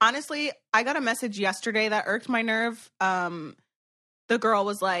get it. Honestly, I got a message yesterday that irked my nerve. The girl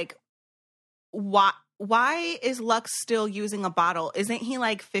was like, why is Lux still using a bottle? Isn't he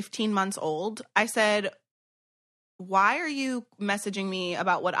like 15 months old? I said, why are you messaging me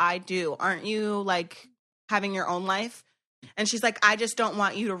about what I do? Aren't you like having your own life? And she's like, I just don't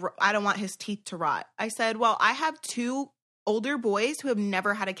want I don't want his teeth to rot. I said, well, I have 2 older boys who have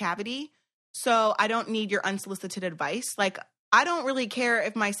never had a cavity, so I don't need your unsolicited advice. Like, I don't really care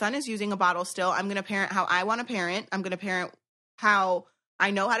if my son is using a bottle still. I'm going to parent how I want to parent. I'm going to parent how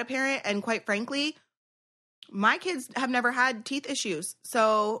I know how to parent. And quite frankly, my kids have never had teeth issues.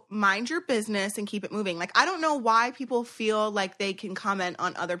 So mind your business and keep it moving. Like, I don't know why people feel like they can comment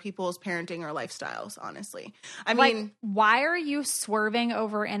on other people's parenting or lifestyles, honestly. I mean, why are you swerving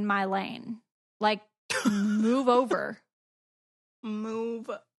over in my lane? Like, move over. Move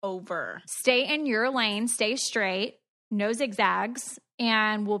over. Stay in your lane, stay straight, no zigzags,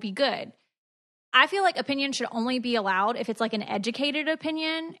 and we'll be good. I feel like opinion should only be allowed if it's like an educated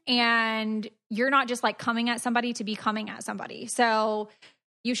opinion and you're not just like coming at somebody to be coming at somebody. So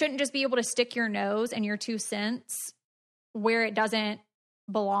you shouldn't just be able to stick your nose and your 2 cents where it doesn't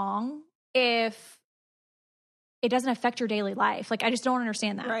belong if it doesn't affect your daily life. Like, I just don't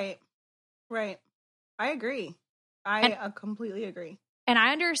understand that. Right. I agree. I completely agree. And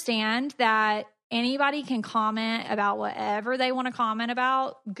I understand that anybody can comment about whatever they want to comment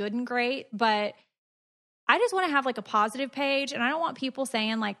about, good and great, but I just want to have like a positive page and I don't want people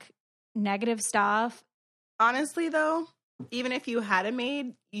saying like negative stuff. Honestly though, even if you had a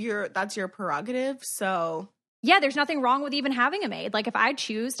maid, that's your prerogative, so. Yeah, there's nothing wrong with even having a maid. Like, if I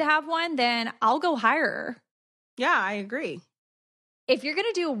choose to have one, then I'll go hire her. Yeah, I agree. If you're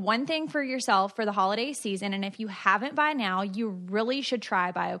going to do one thing for yourself for the holiday season, and if you haven't by now, you really should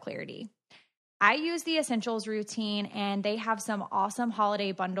try BioClarity. I use the Essentials routine, and they have some awesome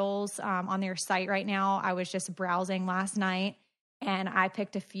holiday bundles on their site right now. I was just browsing last night, and I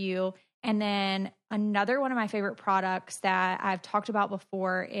picked a few. And then another one of my favorite products that I've talked about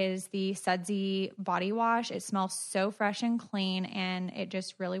before is the Sudsy body wash. It smells so fresh and clean, and it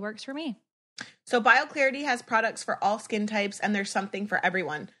just really works for me. So BioClarity has products for all skin types, and there's something for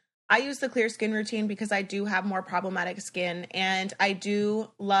everyone. I use the clear skin routine because I do have more problematic skin, and I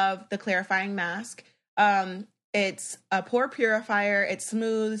do love the clarifying mask. It's a pore purifier. It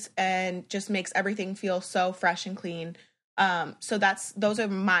smooths and just makes everything feel so fresh and clean. So those are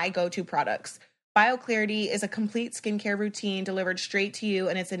my go-to products. BioClarity is a complete skincare routine delivered straight to you,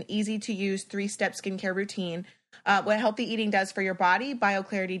 and it's an easy-to-use 3-step skincare routine. What healthy eating does for your body,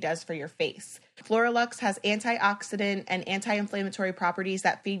 BioClarity does for your face. Floralux has antioxidant and anti-inflammatory properties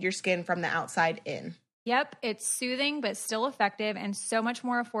that feed your skin from the outside in. Yep, it's soothing but still effective and so much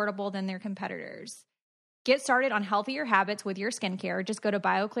more affordable than their competitors. Get started on healthier habits with your skincare. Just go to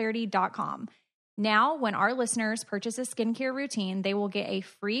bioclarity.com. Now, when our listeners purchase a skincare routine, they will get a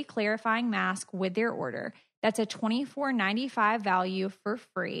free clarifying mask with their order. That's a $24.95 value for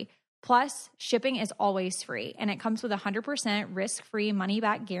free. Plus, shipping is always free, and it comes with a 100% risk-free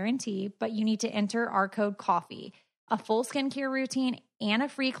money-back guarantee, but you need to enter our code COFFEE. A full skincare routine and a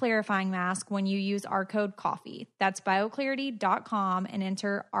free clarifying mask when you use our code COFFEE. That's bioclarity.com and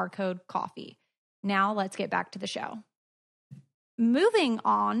enter our code COFFEE. Now let's get back to the show. Moving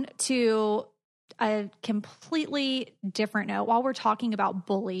on to a completely different note, while we're talking about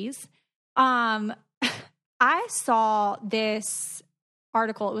bullies, I saw this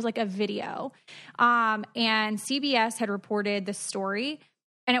article. It was like a video, and CBS had reported the story,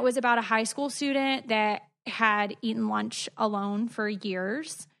 and it was about a high school student that had eaten lunch alone for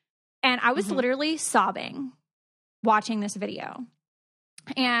years. And I was literally sobbing watching this video.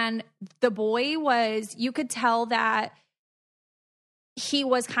 And the boy was, you could tell that he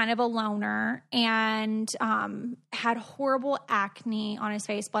was kind of a loner and had horrible acne on his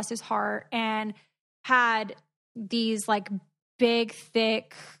face, bless his heart, and had these like big,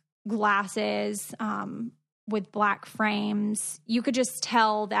 thick glasses with black frames. You could just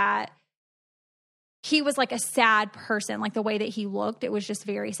tell that he was like a sad person, like the way that he looked, it was just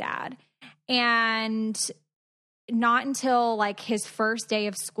very sad. And not until like his first day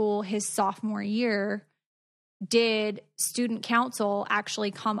of school, his sophomore year, did student council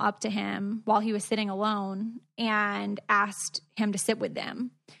actually come up to him while he was sitting alone and asked him to sit with them.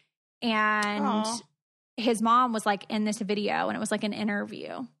 And Aww. His mom was like in this video, and it was like an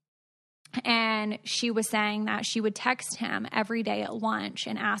interview. And she was saying that she would text him every day at lunch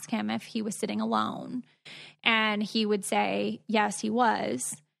and ask him if he was sitting alone. And he would say, yes, he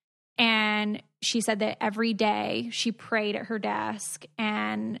was. And she said that every day she prayed at her desk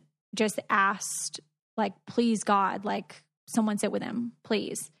and just asked, like, please, God, like, someone sit with him,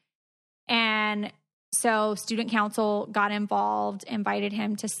 please. And so student council got involved, invited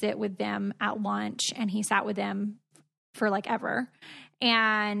him to sit with them at lunch, and he sat with them for like ever.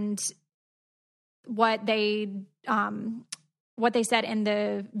 And what they said in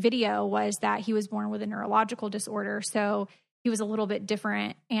the video was that he was born with a neurological disorder. So he was a little bit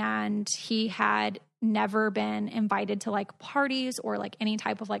different, and he had never been invited to like parties or like any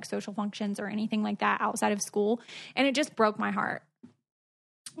type of like social functions or anything like that outside of school. And it just broke my heart.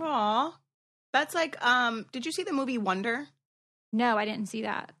 Aw. That's like, did you see the movie Wonder? No, I didn't see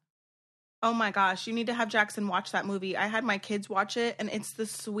that. Oh my gosh, you need to have Jackson watch that movie. I had my kids watch it, and it's the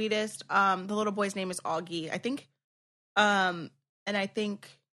sweetest. The little boy's name is Augie, I think. And I think,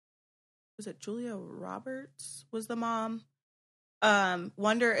 was it Julia Roberts was the mom?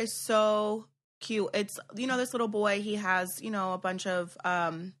 Wonder is so cute. It's, you know, this little boy, he has, you know, a bunch of, I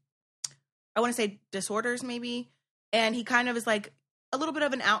want to say disorders maybe. And he kind of is like a little bit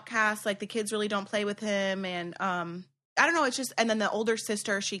of an outcast. Like the kids really don't play with him. And, I don't know. It's just, and then the older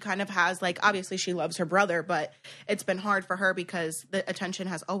sister, she kind of has like, obviously she loves her brother, but it's been hard for her because the attention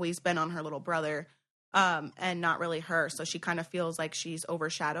has always been on her little brother, and not really her. So she kind of feels like she's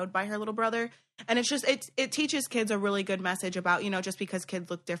overshadowed by her little brother. And it's just, it teaches kids a really good message about, you know, just because kids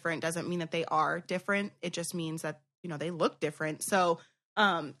look different doesn't mean that they are different. It just means that, you know, they look different. So,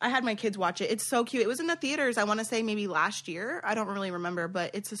 I had my kids watch it. It's so cute. It was in the theaters, I want to say maybe last year. I don't really remember,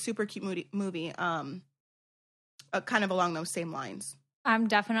 but it's a super cute movie. Kind of along those same lines. I'm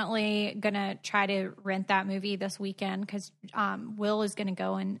definitely going to try to rent that movie this weekend because Will is going to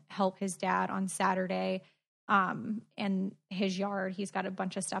go and help his dad on Saturday in his yard. He's got a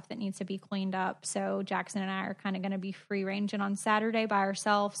bunch of stuff that needs to be cleaned up. So Jackson and I are kind of going to be free ranging on Saturday by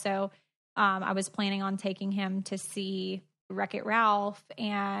ourselves. So I was planning on taking him to see Wreck-It Ralph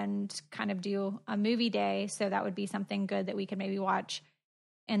and kind of do a movie day. So that would be something good that we could maybe watch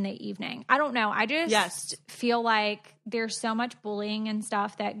in the evening. I don't know. I just feel like there's so much bullying and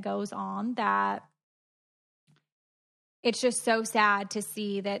stuff that goes on that it's just so sad to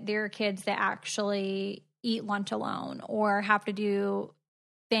see that there are kids that actually eat lunch alone or have to do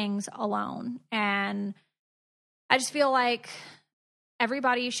things alone. And I just feel like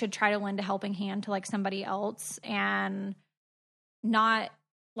everybody should try to lend a helping hand to like somebody else and not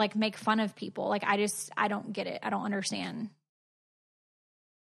like make fun of people. Like I don't get it. I don't understand.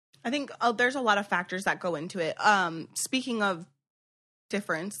 I think there's a lot of factors that go into it. Speaking of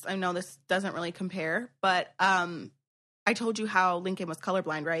difference, I know this doesn't really compare, but I told you how Lincoln was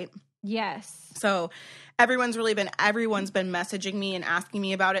colorblind, right? Yes. So everyone's been messaging me and asking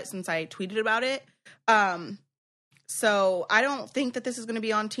me about it since I tweeted about it. So I don't think that this is going to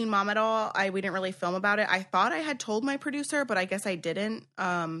be on Teen Mom at all. We didn't really film about it. I thought I had told my producer, but I guess I didn't,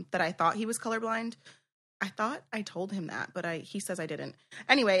 that I thought he was colorblind. I thought I told him that, but he says I didn't.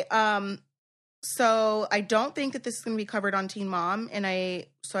 Anyway, so I don't think that this is going to be covered on Teen Mom,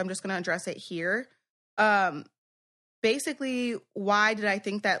 so I'm just going to address it here. Basically, why did I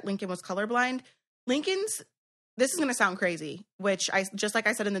think that Lincoln was colorblind? Lincoln's this is going to sound crazy, which just like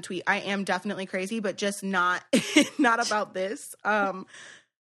I said in the tweet, I am definitely crazy, but just not, not about this.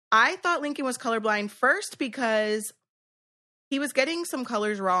 I thought Lincoln was colorblind first because he was getting some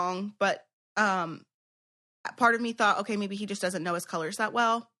colors wrong, but part of me thought, okay, maybe he just doesn't know his colors that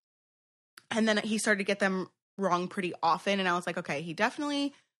well. And then he started to get them wrong pretty often. And I was like, okay, he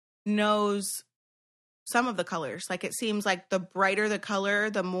definitely knows some of the colors. Like, it seems like the brighter the color,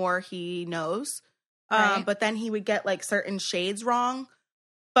 the more he knows. Right. But then he would get like certain shades wrong.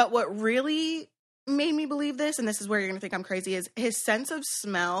 But what really made me believe this, and this is where you're going to think I'm crazy, is his sense of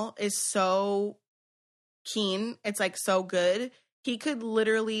smell is so keen. It's like so good. He could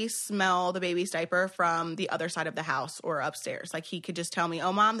literally smell the baby's diaper from the other side of the house or upstairs. Like, he could just tell me,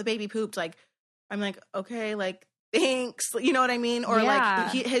 oh, mom, the baby pooped. Like, I'm like, okay, like, thanks. You know what I mean? Or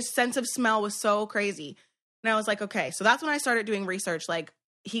Yeah. like his sense of smell was so crazy. And I was like, okay. So that's when I started doing research. Like,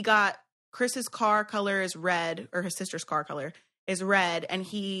 he got Chris's car color is red, or his sister's car color is red. And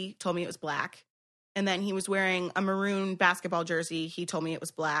he told me it was black. And then he was wearing a maroon basketball jersey. He told me it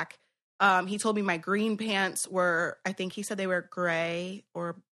was black. He told me my green pants were, I think he said they were gray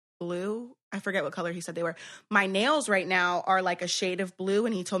or blue. I forget what color he said they were. My nails right now are like a shade of blue,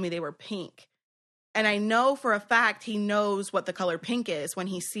 and he told me they were pink. And I know for a fact he knows what the color pink is when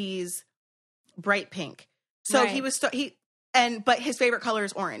he sees bright pink. So Right. but his favorite color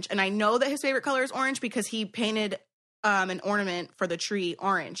is orange. And I know that his favorite color is orange because he painted an ornament for the tree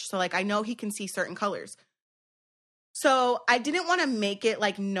orange. So like, I know he can see certain colors. So I didn't want to make it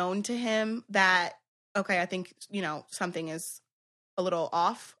like known to him that, okay, I think, something is a little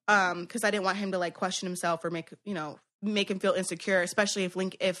off. Cause I didn't want him to like question himself or make him feel insecure, especially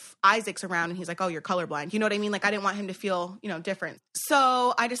if Isaac's around and he's like, oh, you're colorblind. You know what I mean? Like, I didn't want him to feel, different.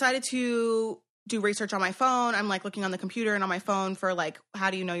 So I decided to do research on my phone. I'm like looking on the computer and on my phone for like, how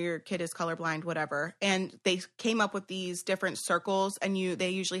do you know your kid is colorblind, whatever. And they came up with these different circles, and they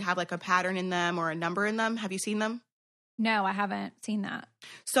usually have like a pattern in them or a number in them. Have you seen them? No, I haven't seen that.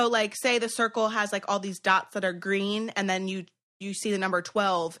 So like, say the circle has like all these dots that are green, and then you see the number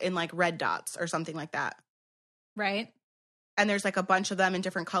 12 in like red dots or something like that. Right. And there's like a bunch of them in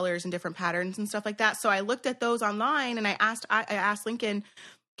different colors and different patterns and stuff like that. So I looked at those online, and I asked Lincoln,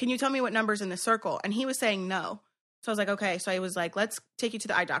 can you tell me what number's in the circle? And he was saying no. So I was like, okay. So I was like, let's take you to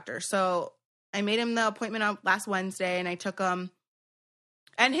the eye doctor. So I made him the appointment on last Wednesday, and I took him.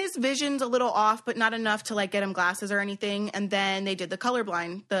 And his vision's a little off, but not enough to like get him glasses or anything. And then they did the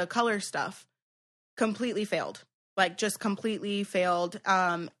color stuff. Completely failed. Like, just completely failed.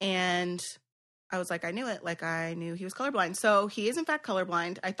 And I was like, I knew it. Like, I knew he was colorblind. So he is in fact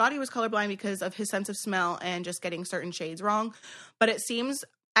colorblind. I thought he was colorblind because of his sense of smell and just getting certain shades wrong. But it seems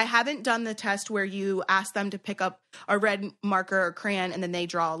I haven't done the test where you ask them to pick up a red marker or crayon and then they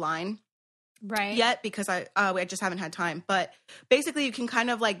draw a line. Right. Yet, because I just haven't had time. But basically, you can kind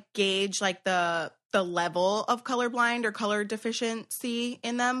of like gauge like the level of colorblind or color deficiency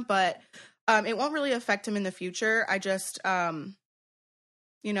in them, but it won't really affect him in the future. I just,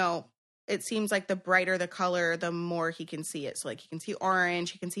 it seems like the brighter the color, the more he can see it. So like, he can see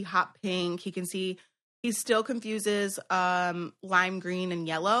orange, he can see hot pink, he still confuses lime green and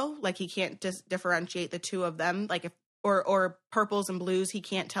yellow. Like, he can't differentiate the two of them. Like, if or purples and blues, he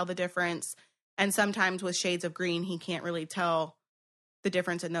can't tell the difference. And sometimes with shades of green, he can't really tell the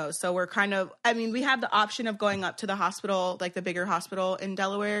difference in those. So we're we have the option of going up to the hospital, like the bigger hospital in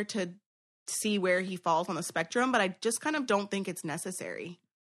Delaware, to see where he falls on the spectrum. But I just kind of don't think it's necessary.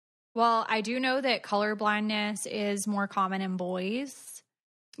 Well, I do know that color blindness is more common in boys.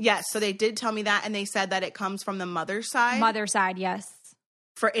 Yes. So they did tell me that. And they said that it comes from the mother's side. Mother's side, yes.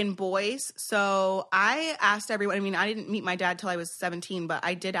 In boys. So I asked everyone, I didn't meet my dad till I was 17, but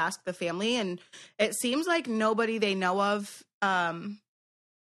I did ask the family, and it seems like nobody they know of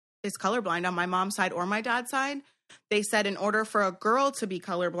is colorblind on my mom's side or my dad's side. They said in order for a girl to be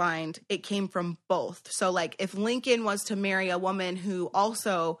colorblind, it came from both. So like, if Lincoln was to marry a woman who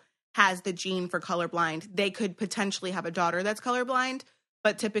also has the gene for colorblind, they could potentially have a daughter that's colorblind,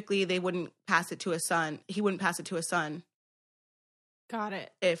 but typically they wouldn't pass it to a son. He wouldn't pass it to a son. Got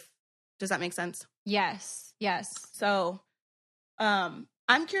it. Does that make sense? Yes. So, I'm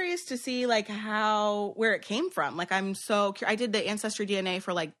curious to see like where it came from. Like, I'm so I did the ancestry DNA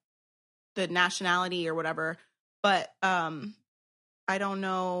for like the nationality or whatever, but I don't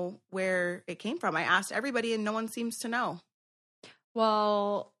know where it came from. I asked everybody and no one seems to know.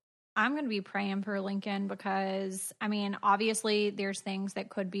 Well, I'm going to be praying for Lincoln because, obviously there's things that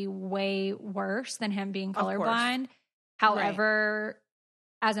could be way worse than him being colorblind. However,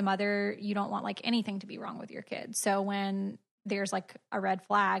 as a mother, you don't want like anything to be wrong with your kids. So when there's like a red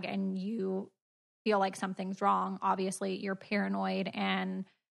flag and you feel like something's wrong, obviously you're paranoid and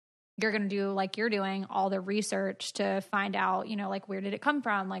you're going to do like you're doing all the research to find out, you know, like where did it come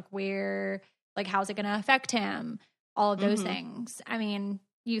from? Like where, like how's it going to affect him? All of those things. I mean,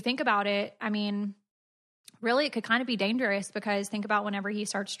 you think about it, I mean, really it could kind of be dangerous because think about whenever he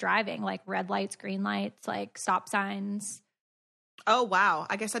starts driving, like red lights, green lights, like stop signs. Oh, wow.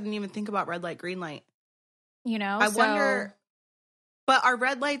 I guess I didn't even think about red light, green light. You know, I wonder, but are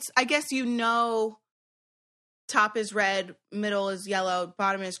red lights, I guess, you know, top is red, middle is yellow,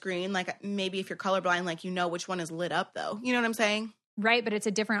 bottom is green. Like maybe if you're colorblind, like, you know which one is lit up though. You know what I'm saying? Right. But it's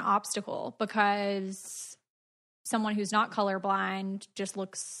a different obstacle because someone who's not colorblind just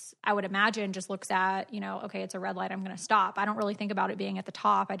looks, I would imagine, just looks at, you know, okay, it's a red light, I'm going to stop. I don't really think about it being at the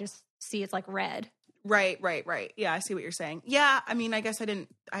top. I just see it's like red. Right. Yeah, I see what you're saying. Yeah, I mean, I guess I didn't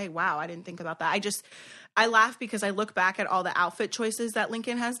think about that. I laugh because I look back at all the outfit choices that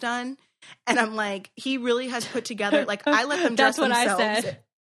Lincoln has done, and I'm like, he really has put together, like, I let them dress themselves. That's what I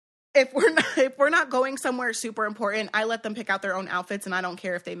said. If we're not going somewhere super important, I let them pick out their own outfits, and I don't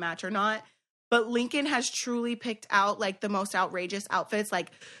care if they match or not. But Lincoln has truly picked out, like, the most outrageous outfits,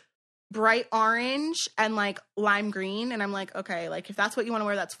 like, bright orange and, like, lime green, and I'm like, okay, like, if that's what you want to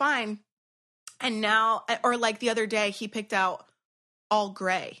wear, that's fine. And now, or like the other day, he picked out all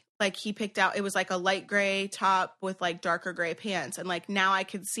gray. Like he picked out, it was like a light gray top with like darker gray pants. And like now I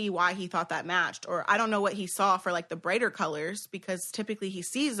could see why he thought that matched. Or I don't know what he saw for like the brighter colors because typically he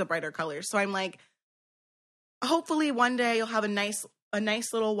sees the brighter colors. So I'm like, hopefully one day you'll have a nice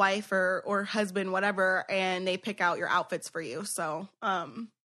little wife or husband, whatever, and they pick out your outfits for you. So,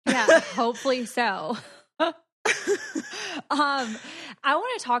 yeah, hopefully so. I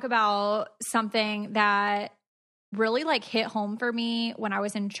want to talk about something that really like hit home for me when I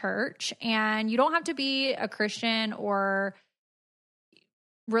was in church, and you don't have to be a Christian or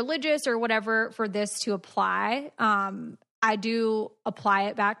religious or whatever for this to apply. I do apply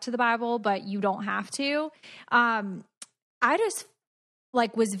it back to the Bible, but you don't have to. I just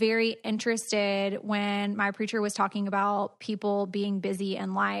like was very interested when my preacher was talking about people being busy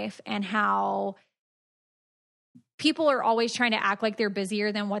in life and how people are always trying to act like they're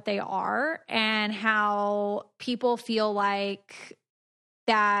busier than what they are, and how people feel like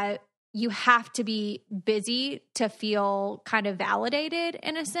that you have to be busy to feel kind of validated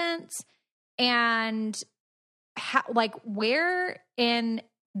in a sense. And like where in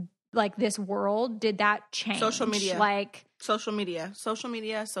like this world did that change? Social media. Like social media.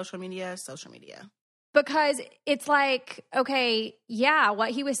 Because it's like, okay, yeah, what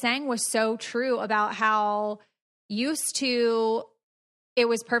he was saying was so true about how used to it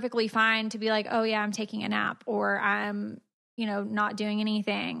was perfectly fine to be like, oh yeah, I'm taking a nap or I'm, you know, not doing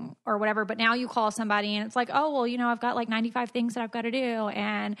anything or whatever. But now you call somebody and it's like, oh, well, you know, I've got like 95 things that I've got to do.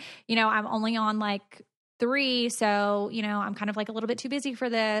 And, you know, I'm only on like 3. So, you know, I'm kind of like a little bit too busy for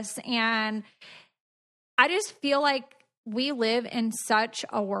this. And I just feel like we live in such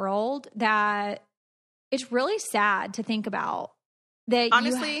a world that it's really sad to think about that.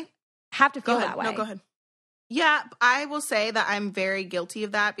 Honestly, you have to feel that way. No, go ahead. Yeah, I will say that I'm very guilty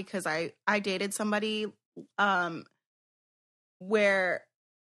of that because I dated somebody where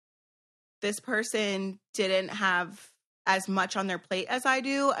this person didn't have as much on their plate as I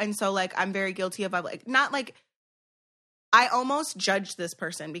do. And so like, I'm very guilty of like, not like, I almost judged this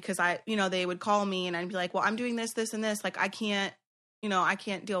person because they would call me and I'd be like, well, I'm doing this, this, and this. Like, I can't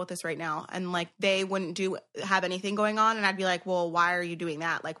deal with this right now. And like, they wouldn't have anything going on. And I'd be like, well, why are you doing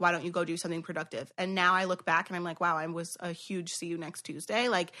that? Like, why don't you go do something productive? And now I look back and I'm like, wow, I was a huge see you next Tuesday.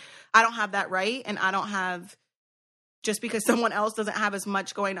 Like, I don't have that right. And I don't have, just because someone else doesn't have as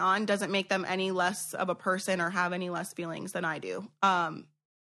much going on doesn't make them any less of a person or have any less feelings than I do.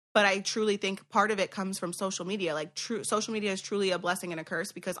 But I truly think part of it comes from social media. Like social media is truly a blessing and a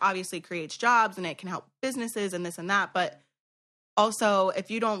curse because obviously it creates jobs and it can help businesses and this and that. But also,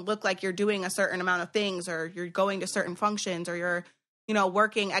 if you don't look like you're doing a certain amount of things or you're going to certain functions or you're,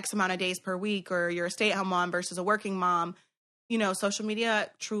 working X amount of days per week or you're a stay-at-home mom versus a working mom, social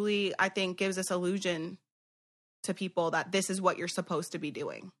media truly, I think, gives this illusion to people that this is what you're supposed to be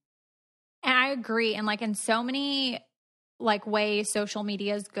doing. And I agree. And like in so many like ways, social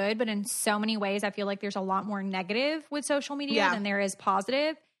media is good, but in so many ways, I feel like there's a lot more negative with social media than there is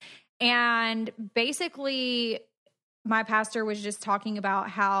positive. And basically, my pastor was just talking about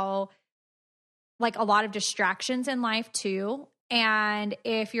how like a lot of distractions in life too. And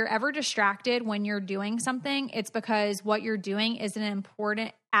if you're ever distracted when you're doing something, it's because what you're doing isn't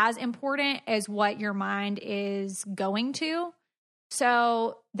as important as what your mind is going to.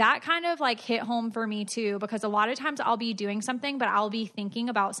 So that kind of like hit home for me too, because a lot of times I'll be doing something, but I'll be thinking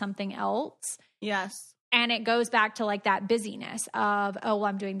about something else. Yes. And it goes back to like that busyness of, oh, well,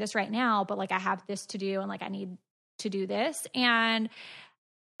 I'm doing this right now, but like I have this to do and like I need to do this. And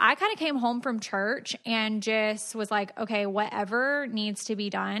I kind of came home from church and just was like, okay, whatever needs to be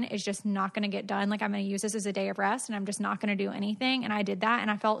done is just not going to get done. Like I'm going to use this as a day of rest and I'm just not going to do anything. And I did that and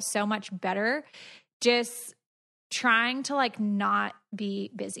I felt so much better just trying to like not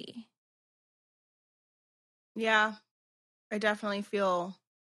be busy. Yeah, I definitely feel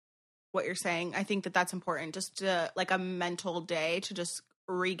what you're saying. I think that that's important, just to like a mental day to just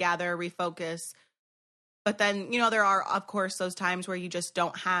regather, refocus. But then, you know, there are, of course, those times where you just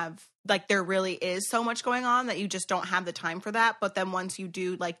don't have, like, there really is so much going on that you just don't have the time for that. But then once you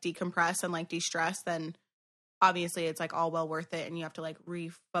do like decompress and like de-stress, then obviously it's like all well worth it and you have to like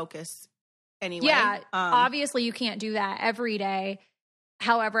refocus anyway. Yeah, obviously you can't do that every day.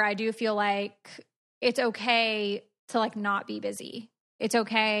 However, I do feel like it's okay to like not be busy. It's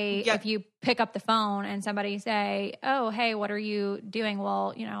okay if you pick up the phone and somebody say, oh, hey, what are you doing?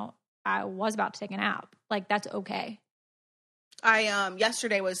 Well, you know, I was about to take a nap. Like, that's okay. I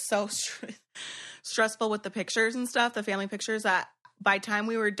yesterday was so stressful with the pictures and stuff, the family pictures, that by the time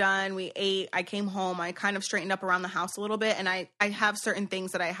we were done, we ate, I came home, I kind of straightened up around the house a little bit, and I have certain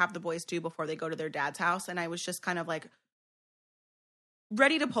things that I have the boys do before they go to their dad's house, and I was just kind of like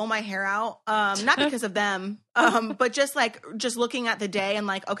ready to pull my hair out, not because of them, but just looking at the day and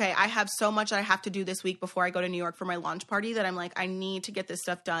like, okay, I have so much I have to do this week before I go to New York for my launch party that I'm like, I need to get this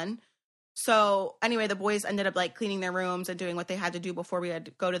stuff done. So anyway, the boys ended up like cleaning their rooms and doing what they had to do before we had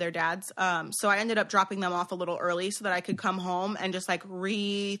to go to their dad's. So I ended up dropping them off a little early so that I could come home and just like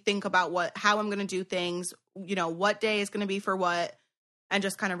rethink about how I'm going to do things, you know, what day is going to be for what, and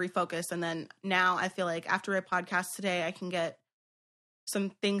just kind of refocus. And then now I feel like after a podcast today, I can get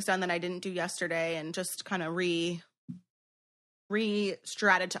some things done that I didn't do yesterday and just kind of strategize.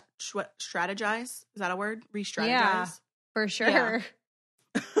 Is that a word? Re-strategize? Yeah, for sure. Yeah.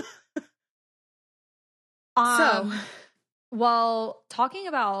 Well, talking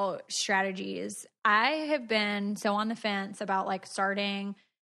about strategies, I have been so on the fence about like starting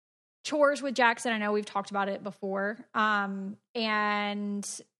chores with Jackson. I know we've talked about it before. And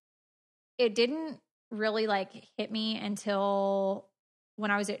it didn't really like hit me until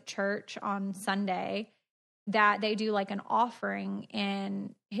when I was at church on Sunday that they do like an offering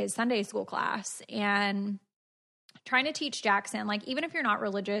in his Sunday school class, and trying to teach Jackson, like, even if you're not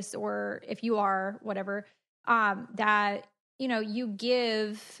religious or if you are, whatever, that, you know, you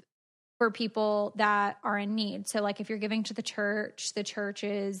give for people that are in need. So like if you're giving to the church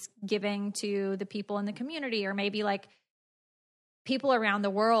is giving to the people in the community, or maybe like people around the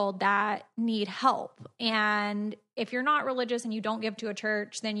world that need help. And if you're not religious and you don't give to a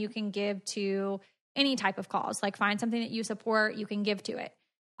church, then you can give to any type of cause, like find something that you support, you can give to it.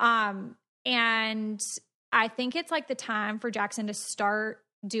 And I think it's like the time for Jackson to start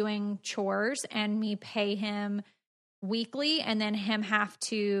doing chores and me pay him weekly, and then him have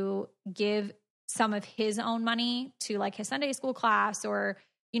to give some of his own money to like his Sunday school class or,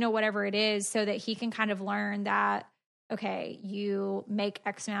 you know, whatever it is, so that he can kind of learn that, okay, you make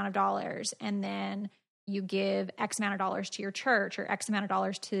X amount of dollars and then you give X amount of dollars to your church or X amount of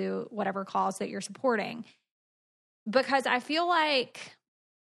dollars to whatever cause that you're supporting. Because I feel like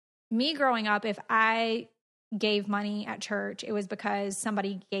me growing up, if I gave money at church, it was because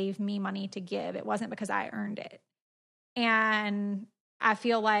somebody gave me money to give. It wasn't because I earned it. And I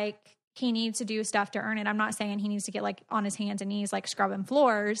feel like he needs to do stuff to earn it. I'm not saying he needs to get like on his hands and knees, like scrubbing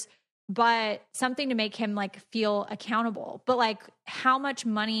floors, but something to make him like feel accountable. But like, how much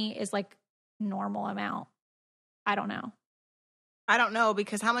money is like normal amount? I don't know. I don't know,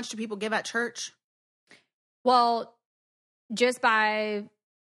 because how much do people give at church? Well, just by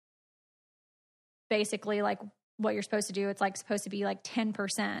basically like what you're supposed to do, it's like supposed to be like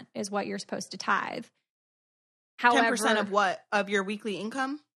 10% is what you're supposed to tithe. However, 10% of what? Of your weekly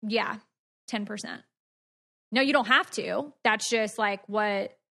income? Yeah, 10%. No, you don't have to. That's just like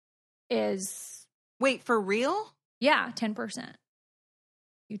what is. Wait, for real? Yeah, 10%.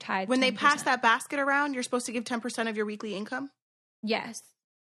 You tithe. When 10%. they pass that basket around, you're supposed to give 10% of your weekly income? Yes.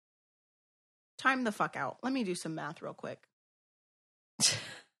 Time the fuck out. Let me do some math real quick.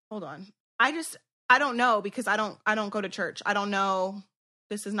 Hold on. I don't know, because I don't go to church. I don't know.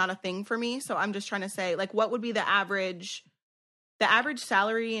 This is not a thing for me. So I'm just trying to say, like, what would be the average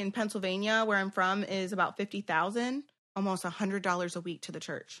salary in Pennsylvania, where I'm from, is about $50,000, almost $100 a week to the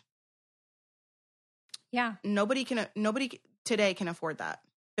church. Yeah. Nobody today can afford that.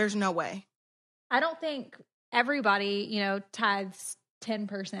 There's no way. I don't think everybody, you know, tithes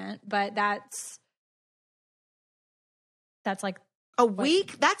 10%, but that's like a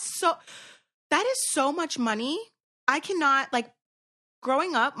week. That is so much money. I cannot, like,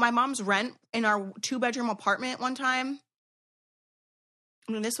 growing up, my mom's rent in our 2-bedroom apartment one time.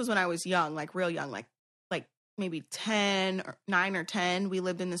 I mean, this was when I was young, like real young, like maybe 10 or 9 or 10. We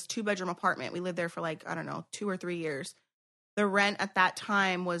lived in this 2-bedroom apartment. We lived there for like, I don't know, 2 or 3 years. The rent at that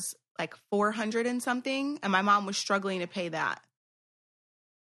time was like $400 and something. And my mom was struggling to pay that.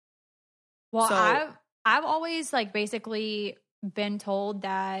 Well, so, I've always like basically been told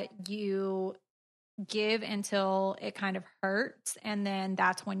that you give until it kind of hurts. And then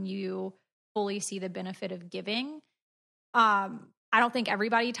that's when you fully see the benefit of giving. I don't think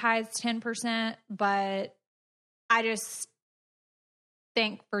everybody tithes 10%, but I just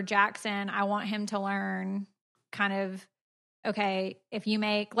think for Jackson, I want him to learn kind of, okay, if you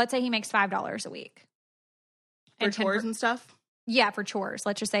make, let's say he makes $5 a week. For chores and stuff? Yeah, for chores.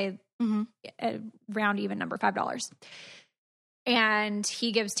 Let's just say a round even number, $5. And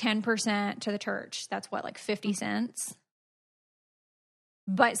he gives 10% to the church. That's what, like 50 cents?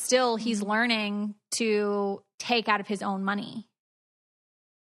 But still, he's learning to take out of his own money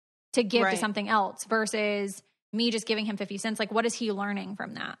to give to something else versus me just giving him 50 cents. Like, what is he learning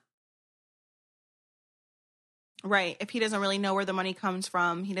from that? Right. If he doesn't really know where the money comes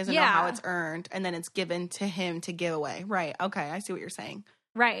from, he doesn't know how it's earned, and then it's given to him to give away. Right. Okay. I see what you're saying.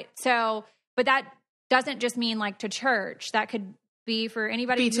 Right. So, but that doesn't just mean like to church. That could be for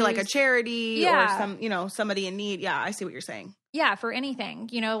anybody. Be to like a charity or some, you know, somebody in need. Yeah. I see what you're saying. Yeah. For anything,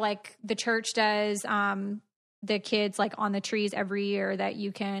 you know, like the church does, the kids like on the trees every year that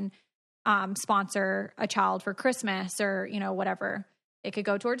you can sponsor a child for Christmas or, you know, whatever. It could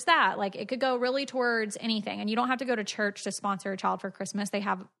go towards that. Like it could go really towards anything. And you don't have to go to church to sponsor a child for Christmas. They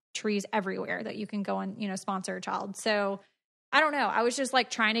have trees everywhere that you can go and, you know, sponsor a child. So I don't know. I was just like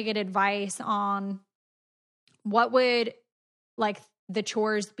trying to get advice on what would like the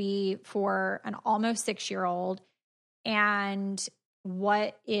chores be for an almost 6-year-old and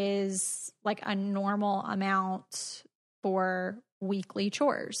what is like a normal amount for weekly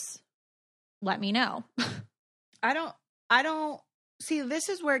chores. Let me know. I don't see, this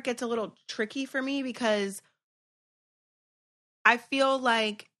is where it gets a little tricky for me because I feel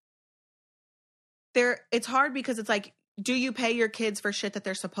like it's hard because it's like, do you pay your kids for shit that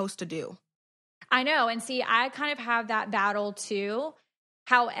they're supposed to do? I know. And see, I kind of have that battle too.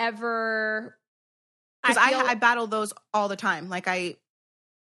 However, because I battle those all the time. Like I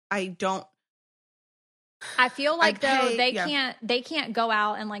don't. I feel like they can't go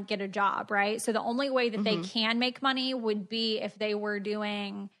out and like get a job, right? So the only way that they can make money would be if they were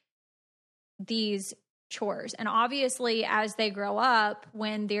doing these chores. And obviously as they grow up,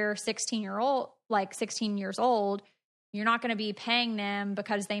 when they're 16 years old, you're not going to be paying them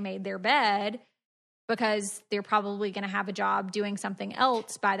because they made their bed, because they're probably going to have a job doing something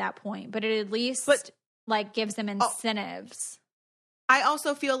else by that point. But it at least like gives them incentives. I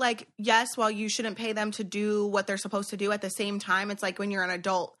also feel like, yes, while you shouldn't pay them to do what they're supposed to do, at the same time, it's like when you're an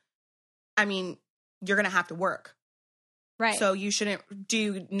adult, I mean, you're going to have to work. Right. So you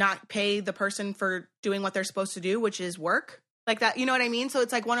not pay the person for doing what they're supposed to do, which is work like that. You know what I mean? So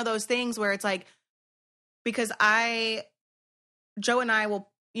it's like one of those things where it's like, because Joe and I will,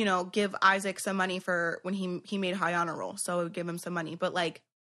 you know, give Isaac some money for when he made high honor roll. So I would give him some money, but like,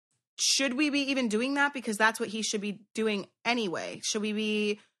 should we be even doing that? Because that's what he should be doing anyway. Should we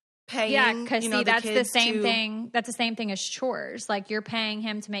be paying? Yeah, because that's the same thing. That's the same thing as chores. Like you're paying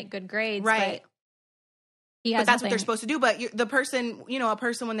him to make good grades, right? But that's what they're supposed to do. But the person, you know, a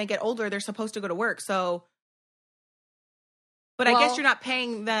person when they get older, they're supposed to go to work. So, but I guess you're not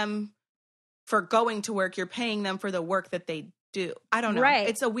paying them for going to work. You're paying them for the work that they do. I don't know. Right.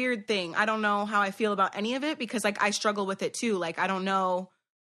 It's a weird thing. I don't know how I feel about any of it because like I struggle with it too. Like I don't know.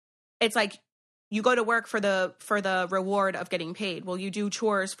 It's like you go to work for the reward of getting paid. Well, you do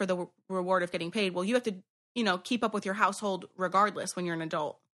chores for the reward of getting paid. Well, you have to, you know, keep up with your household regardless when you're an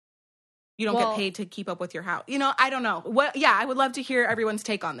adult. You don't get paid to keep up with your house. You know, I don't know. I would love to hear everyone's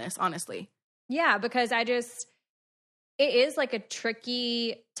take on this, honestly. Yeah, because it is like a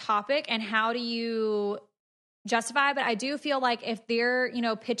tricky topic, and how do you justify? But I do feel like if they're, you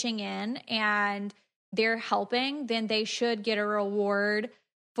know, pitching in and they're helping, then they should get a reward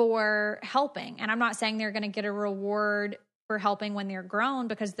for helping. And I'm not saying they're going to get a reward for helping when they're grown,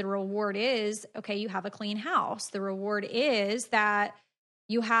 because the reward is, okay, you have a clean house. The reward is that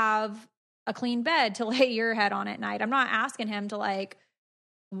you have a clean bed to lay your head on at night. I'm not asking him to like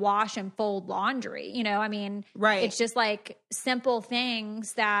wash and fold laundry, you know, I mean, right. It's just like simple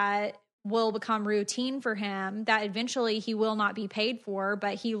things that will become routine for him that eventually he will not be paid for,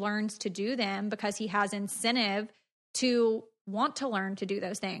 but he learns to do them because he has incentive to want to learn to do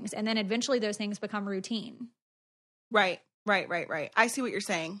those things. And then eventually those things become routine. Right. I see what you're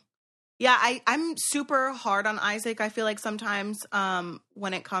saying. Yeah, I'm super hard on Isaac. I feel like sometimes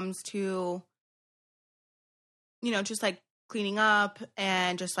when it comes to, just like cleaning up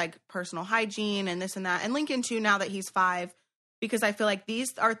and just like personal hygiene and this and that. And Lincoln too, now that he's 5, because I feel like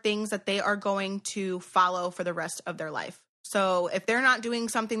these are things that they are going to follow for the rest of their life. So if they're not doing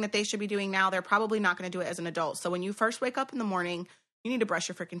something that they should be doing now, they're probably not going to do it as an adult. So when you first wake up in the morning, you need to brush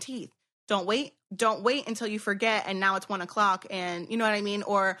your freaking teeth. Don't wait until you forget and now it's 1:00 and you know what I mean?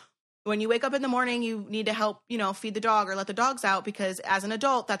 Or when you wake up in the morning, you need to help, feed the dog or let the dogs out, because as an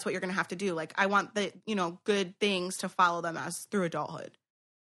adult, that's what you're going to have to do. Like, I want the, good things to follow them as through adulthood.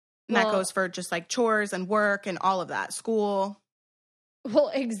 And that goes for just like chores and work and all of that, school.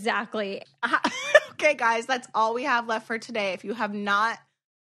 Well, exactly. Okay, guys, that's all we have left for today. If you have not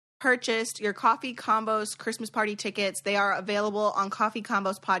purchased your Coffee Combos Christmas party tickets, they are available on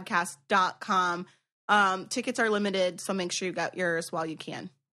coffeecombospodcast.com. Tickets are limited, so make sure you got yours while you can.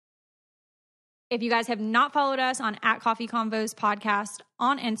 If you guys have not followed us on @CoffeeConvos Podcast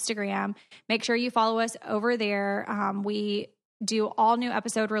on Instagram, make sure you follow us over there. We do all new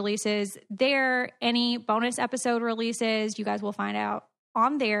episode releases there. Any bonus episode releases, you guys will find out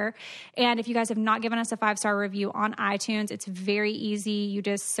on there. And if you guys have not given us a 5-star review on iTunes, it's very easy. You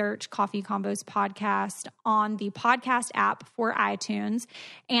just search Coffee Combos Podcast on the podcast app for iTunes,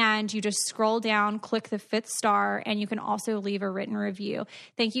 and you just scroll down, click the 5th star, and you can also leave a written review.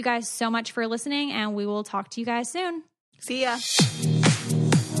 Thank you guys so much for listening, and we will talk to you guys soon. See ya.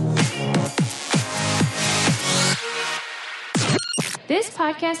 This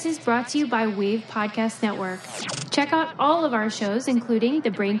podcast is brought to you by Wave Podcast Network. Check out all of our shows, including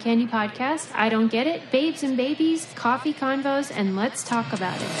the Brain Candy Podcast, I Don't Get It, Babes and Babies, Coffee Convos, and Let's Talk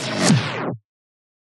About It.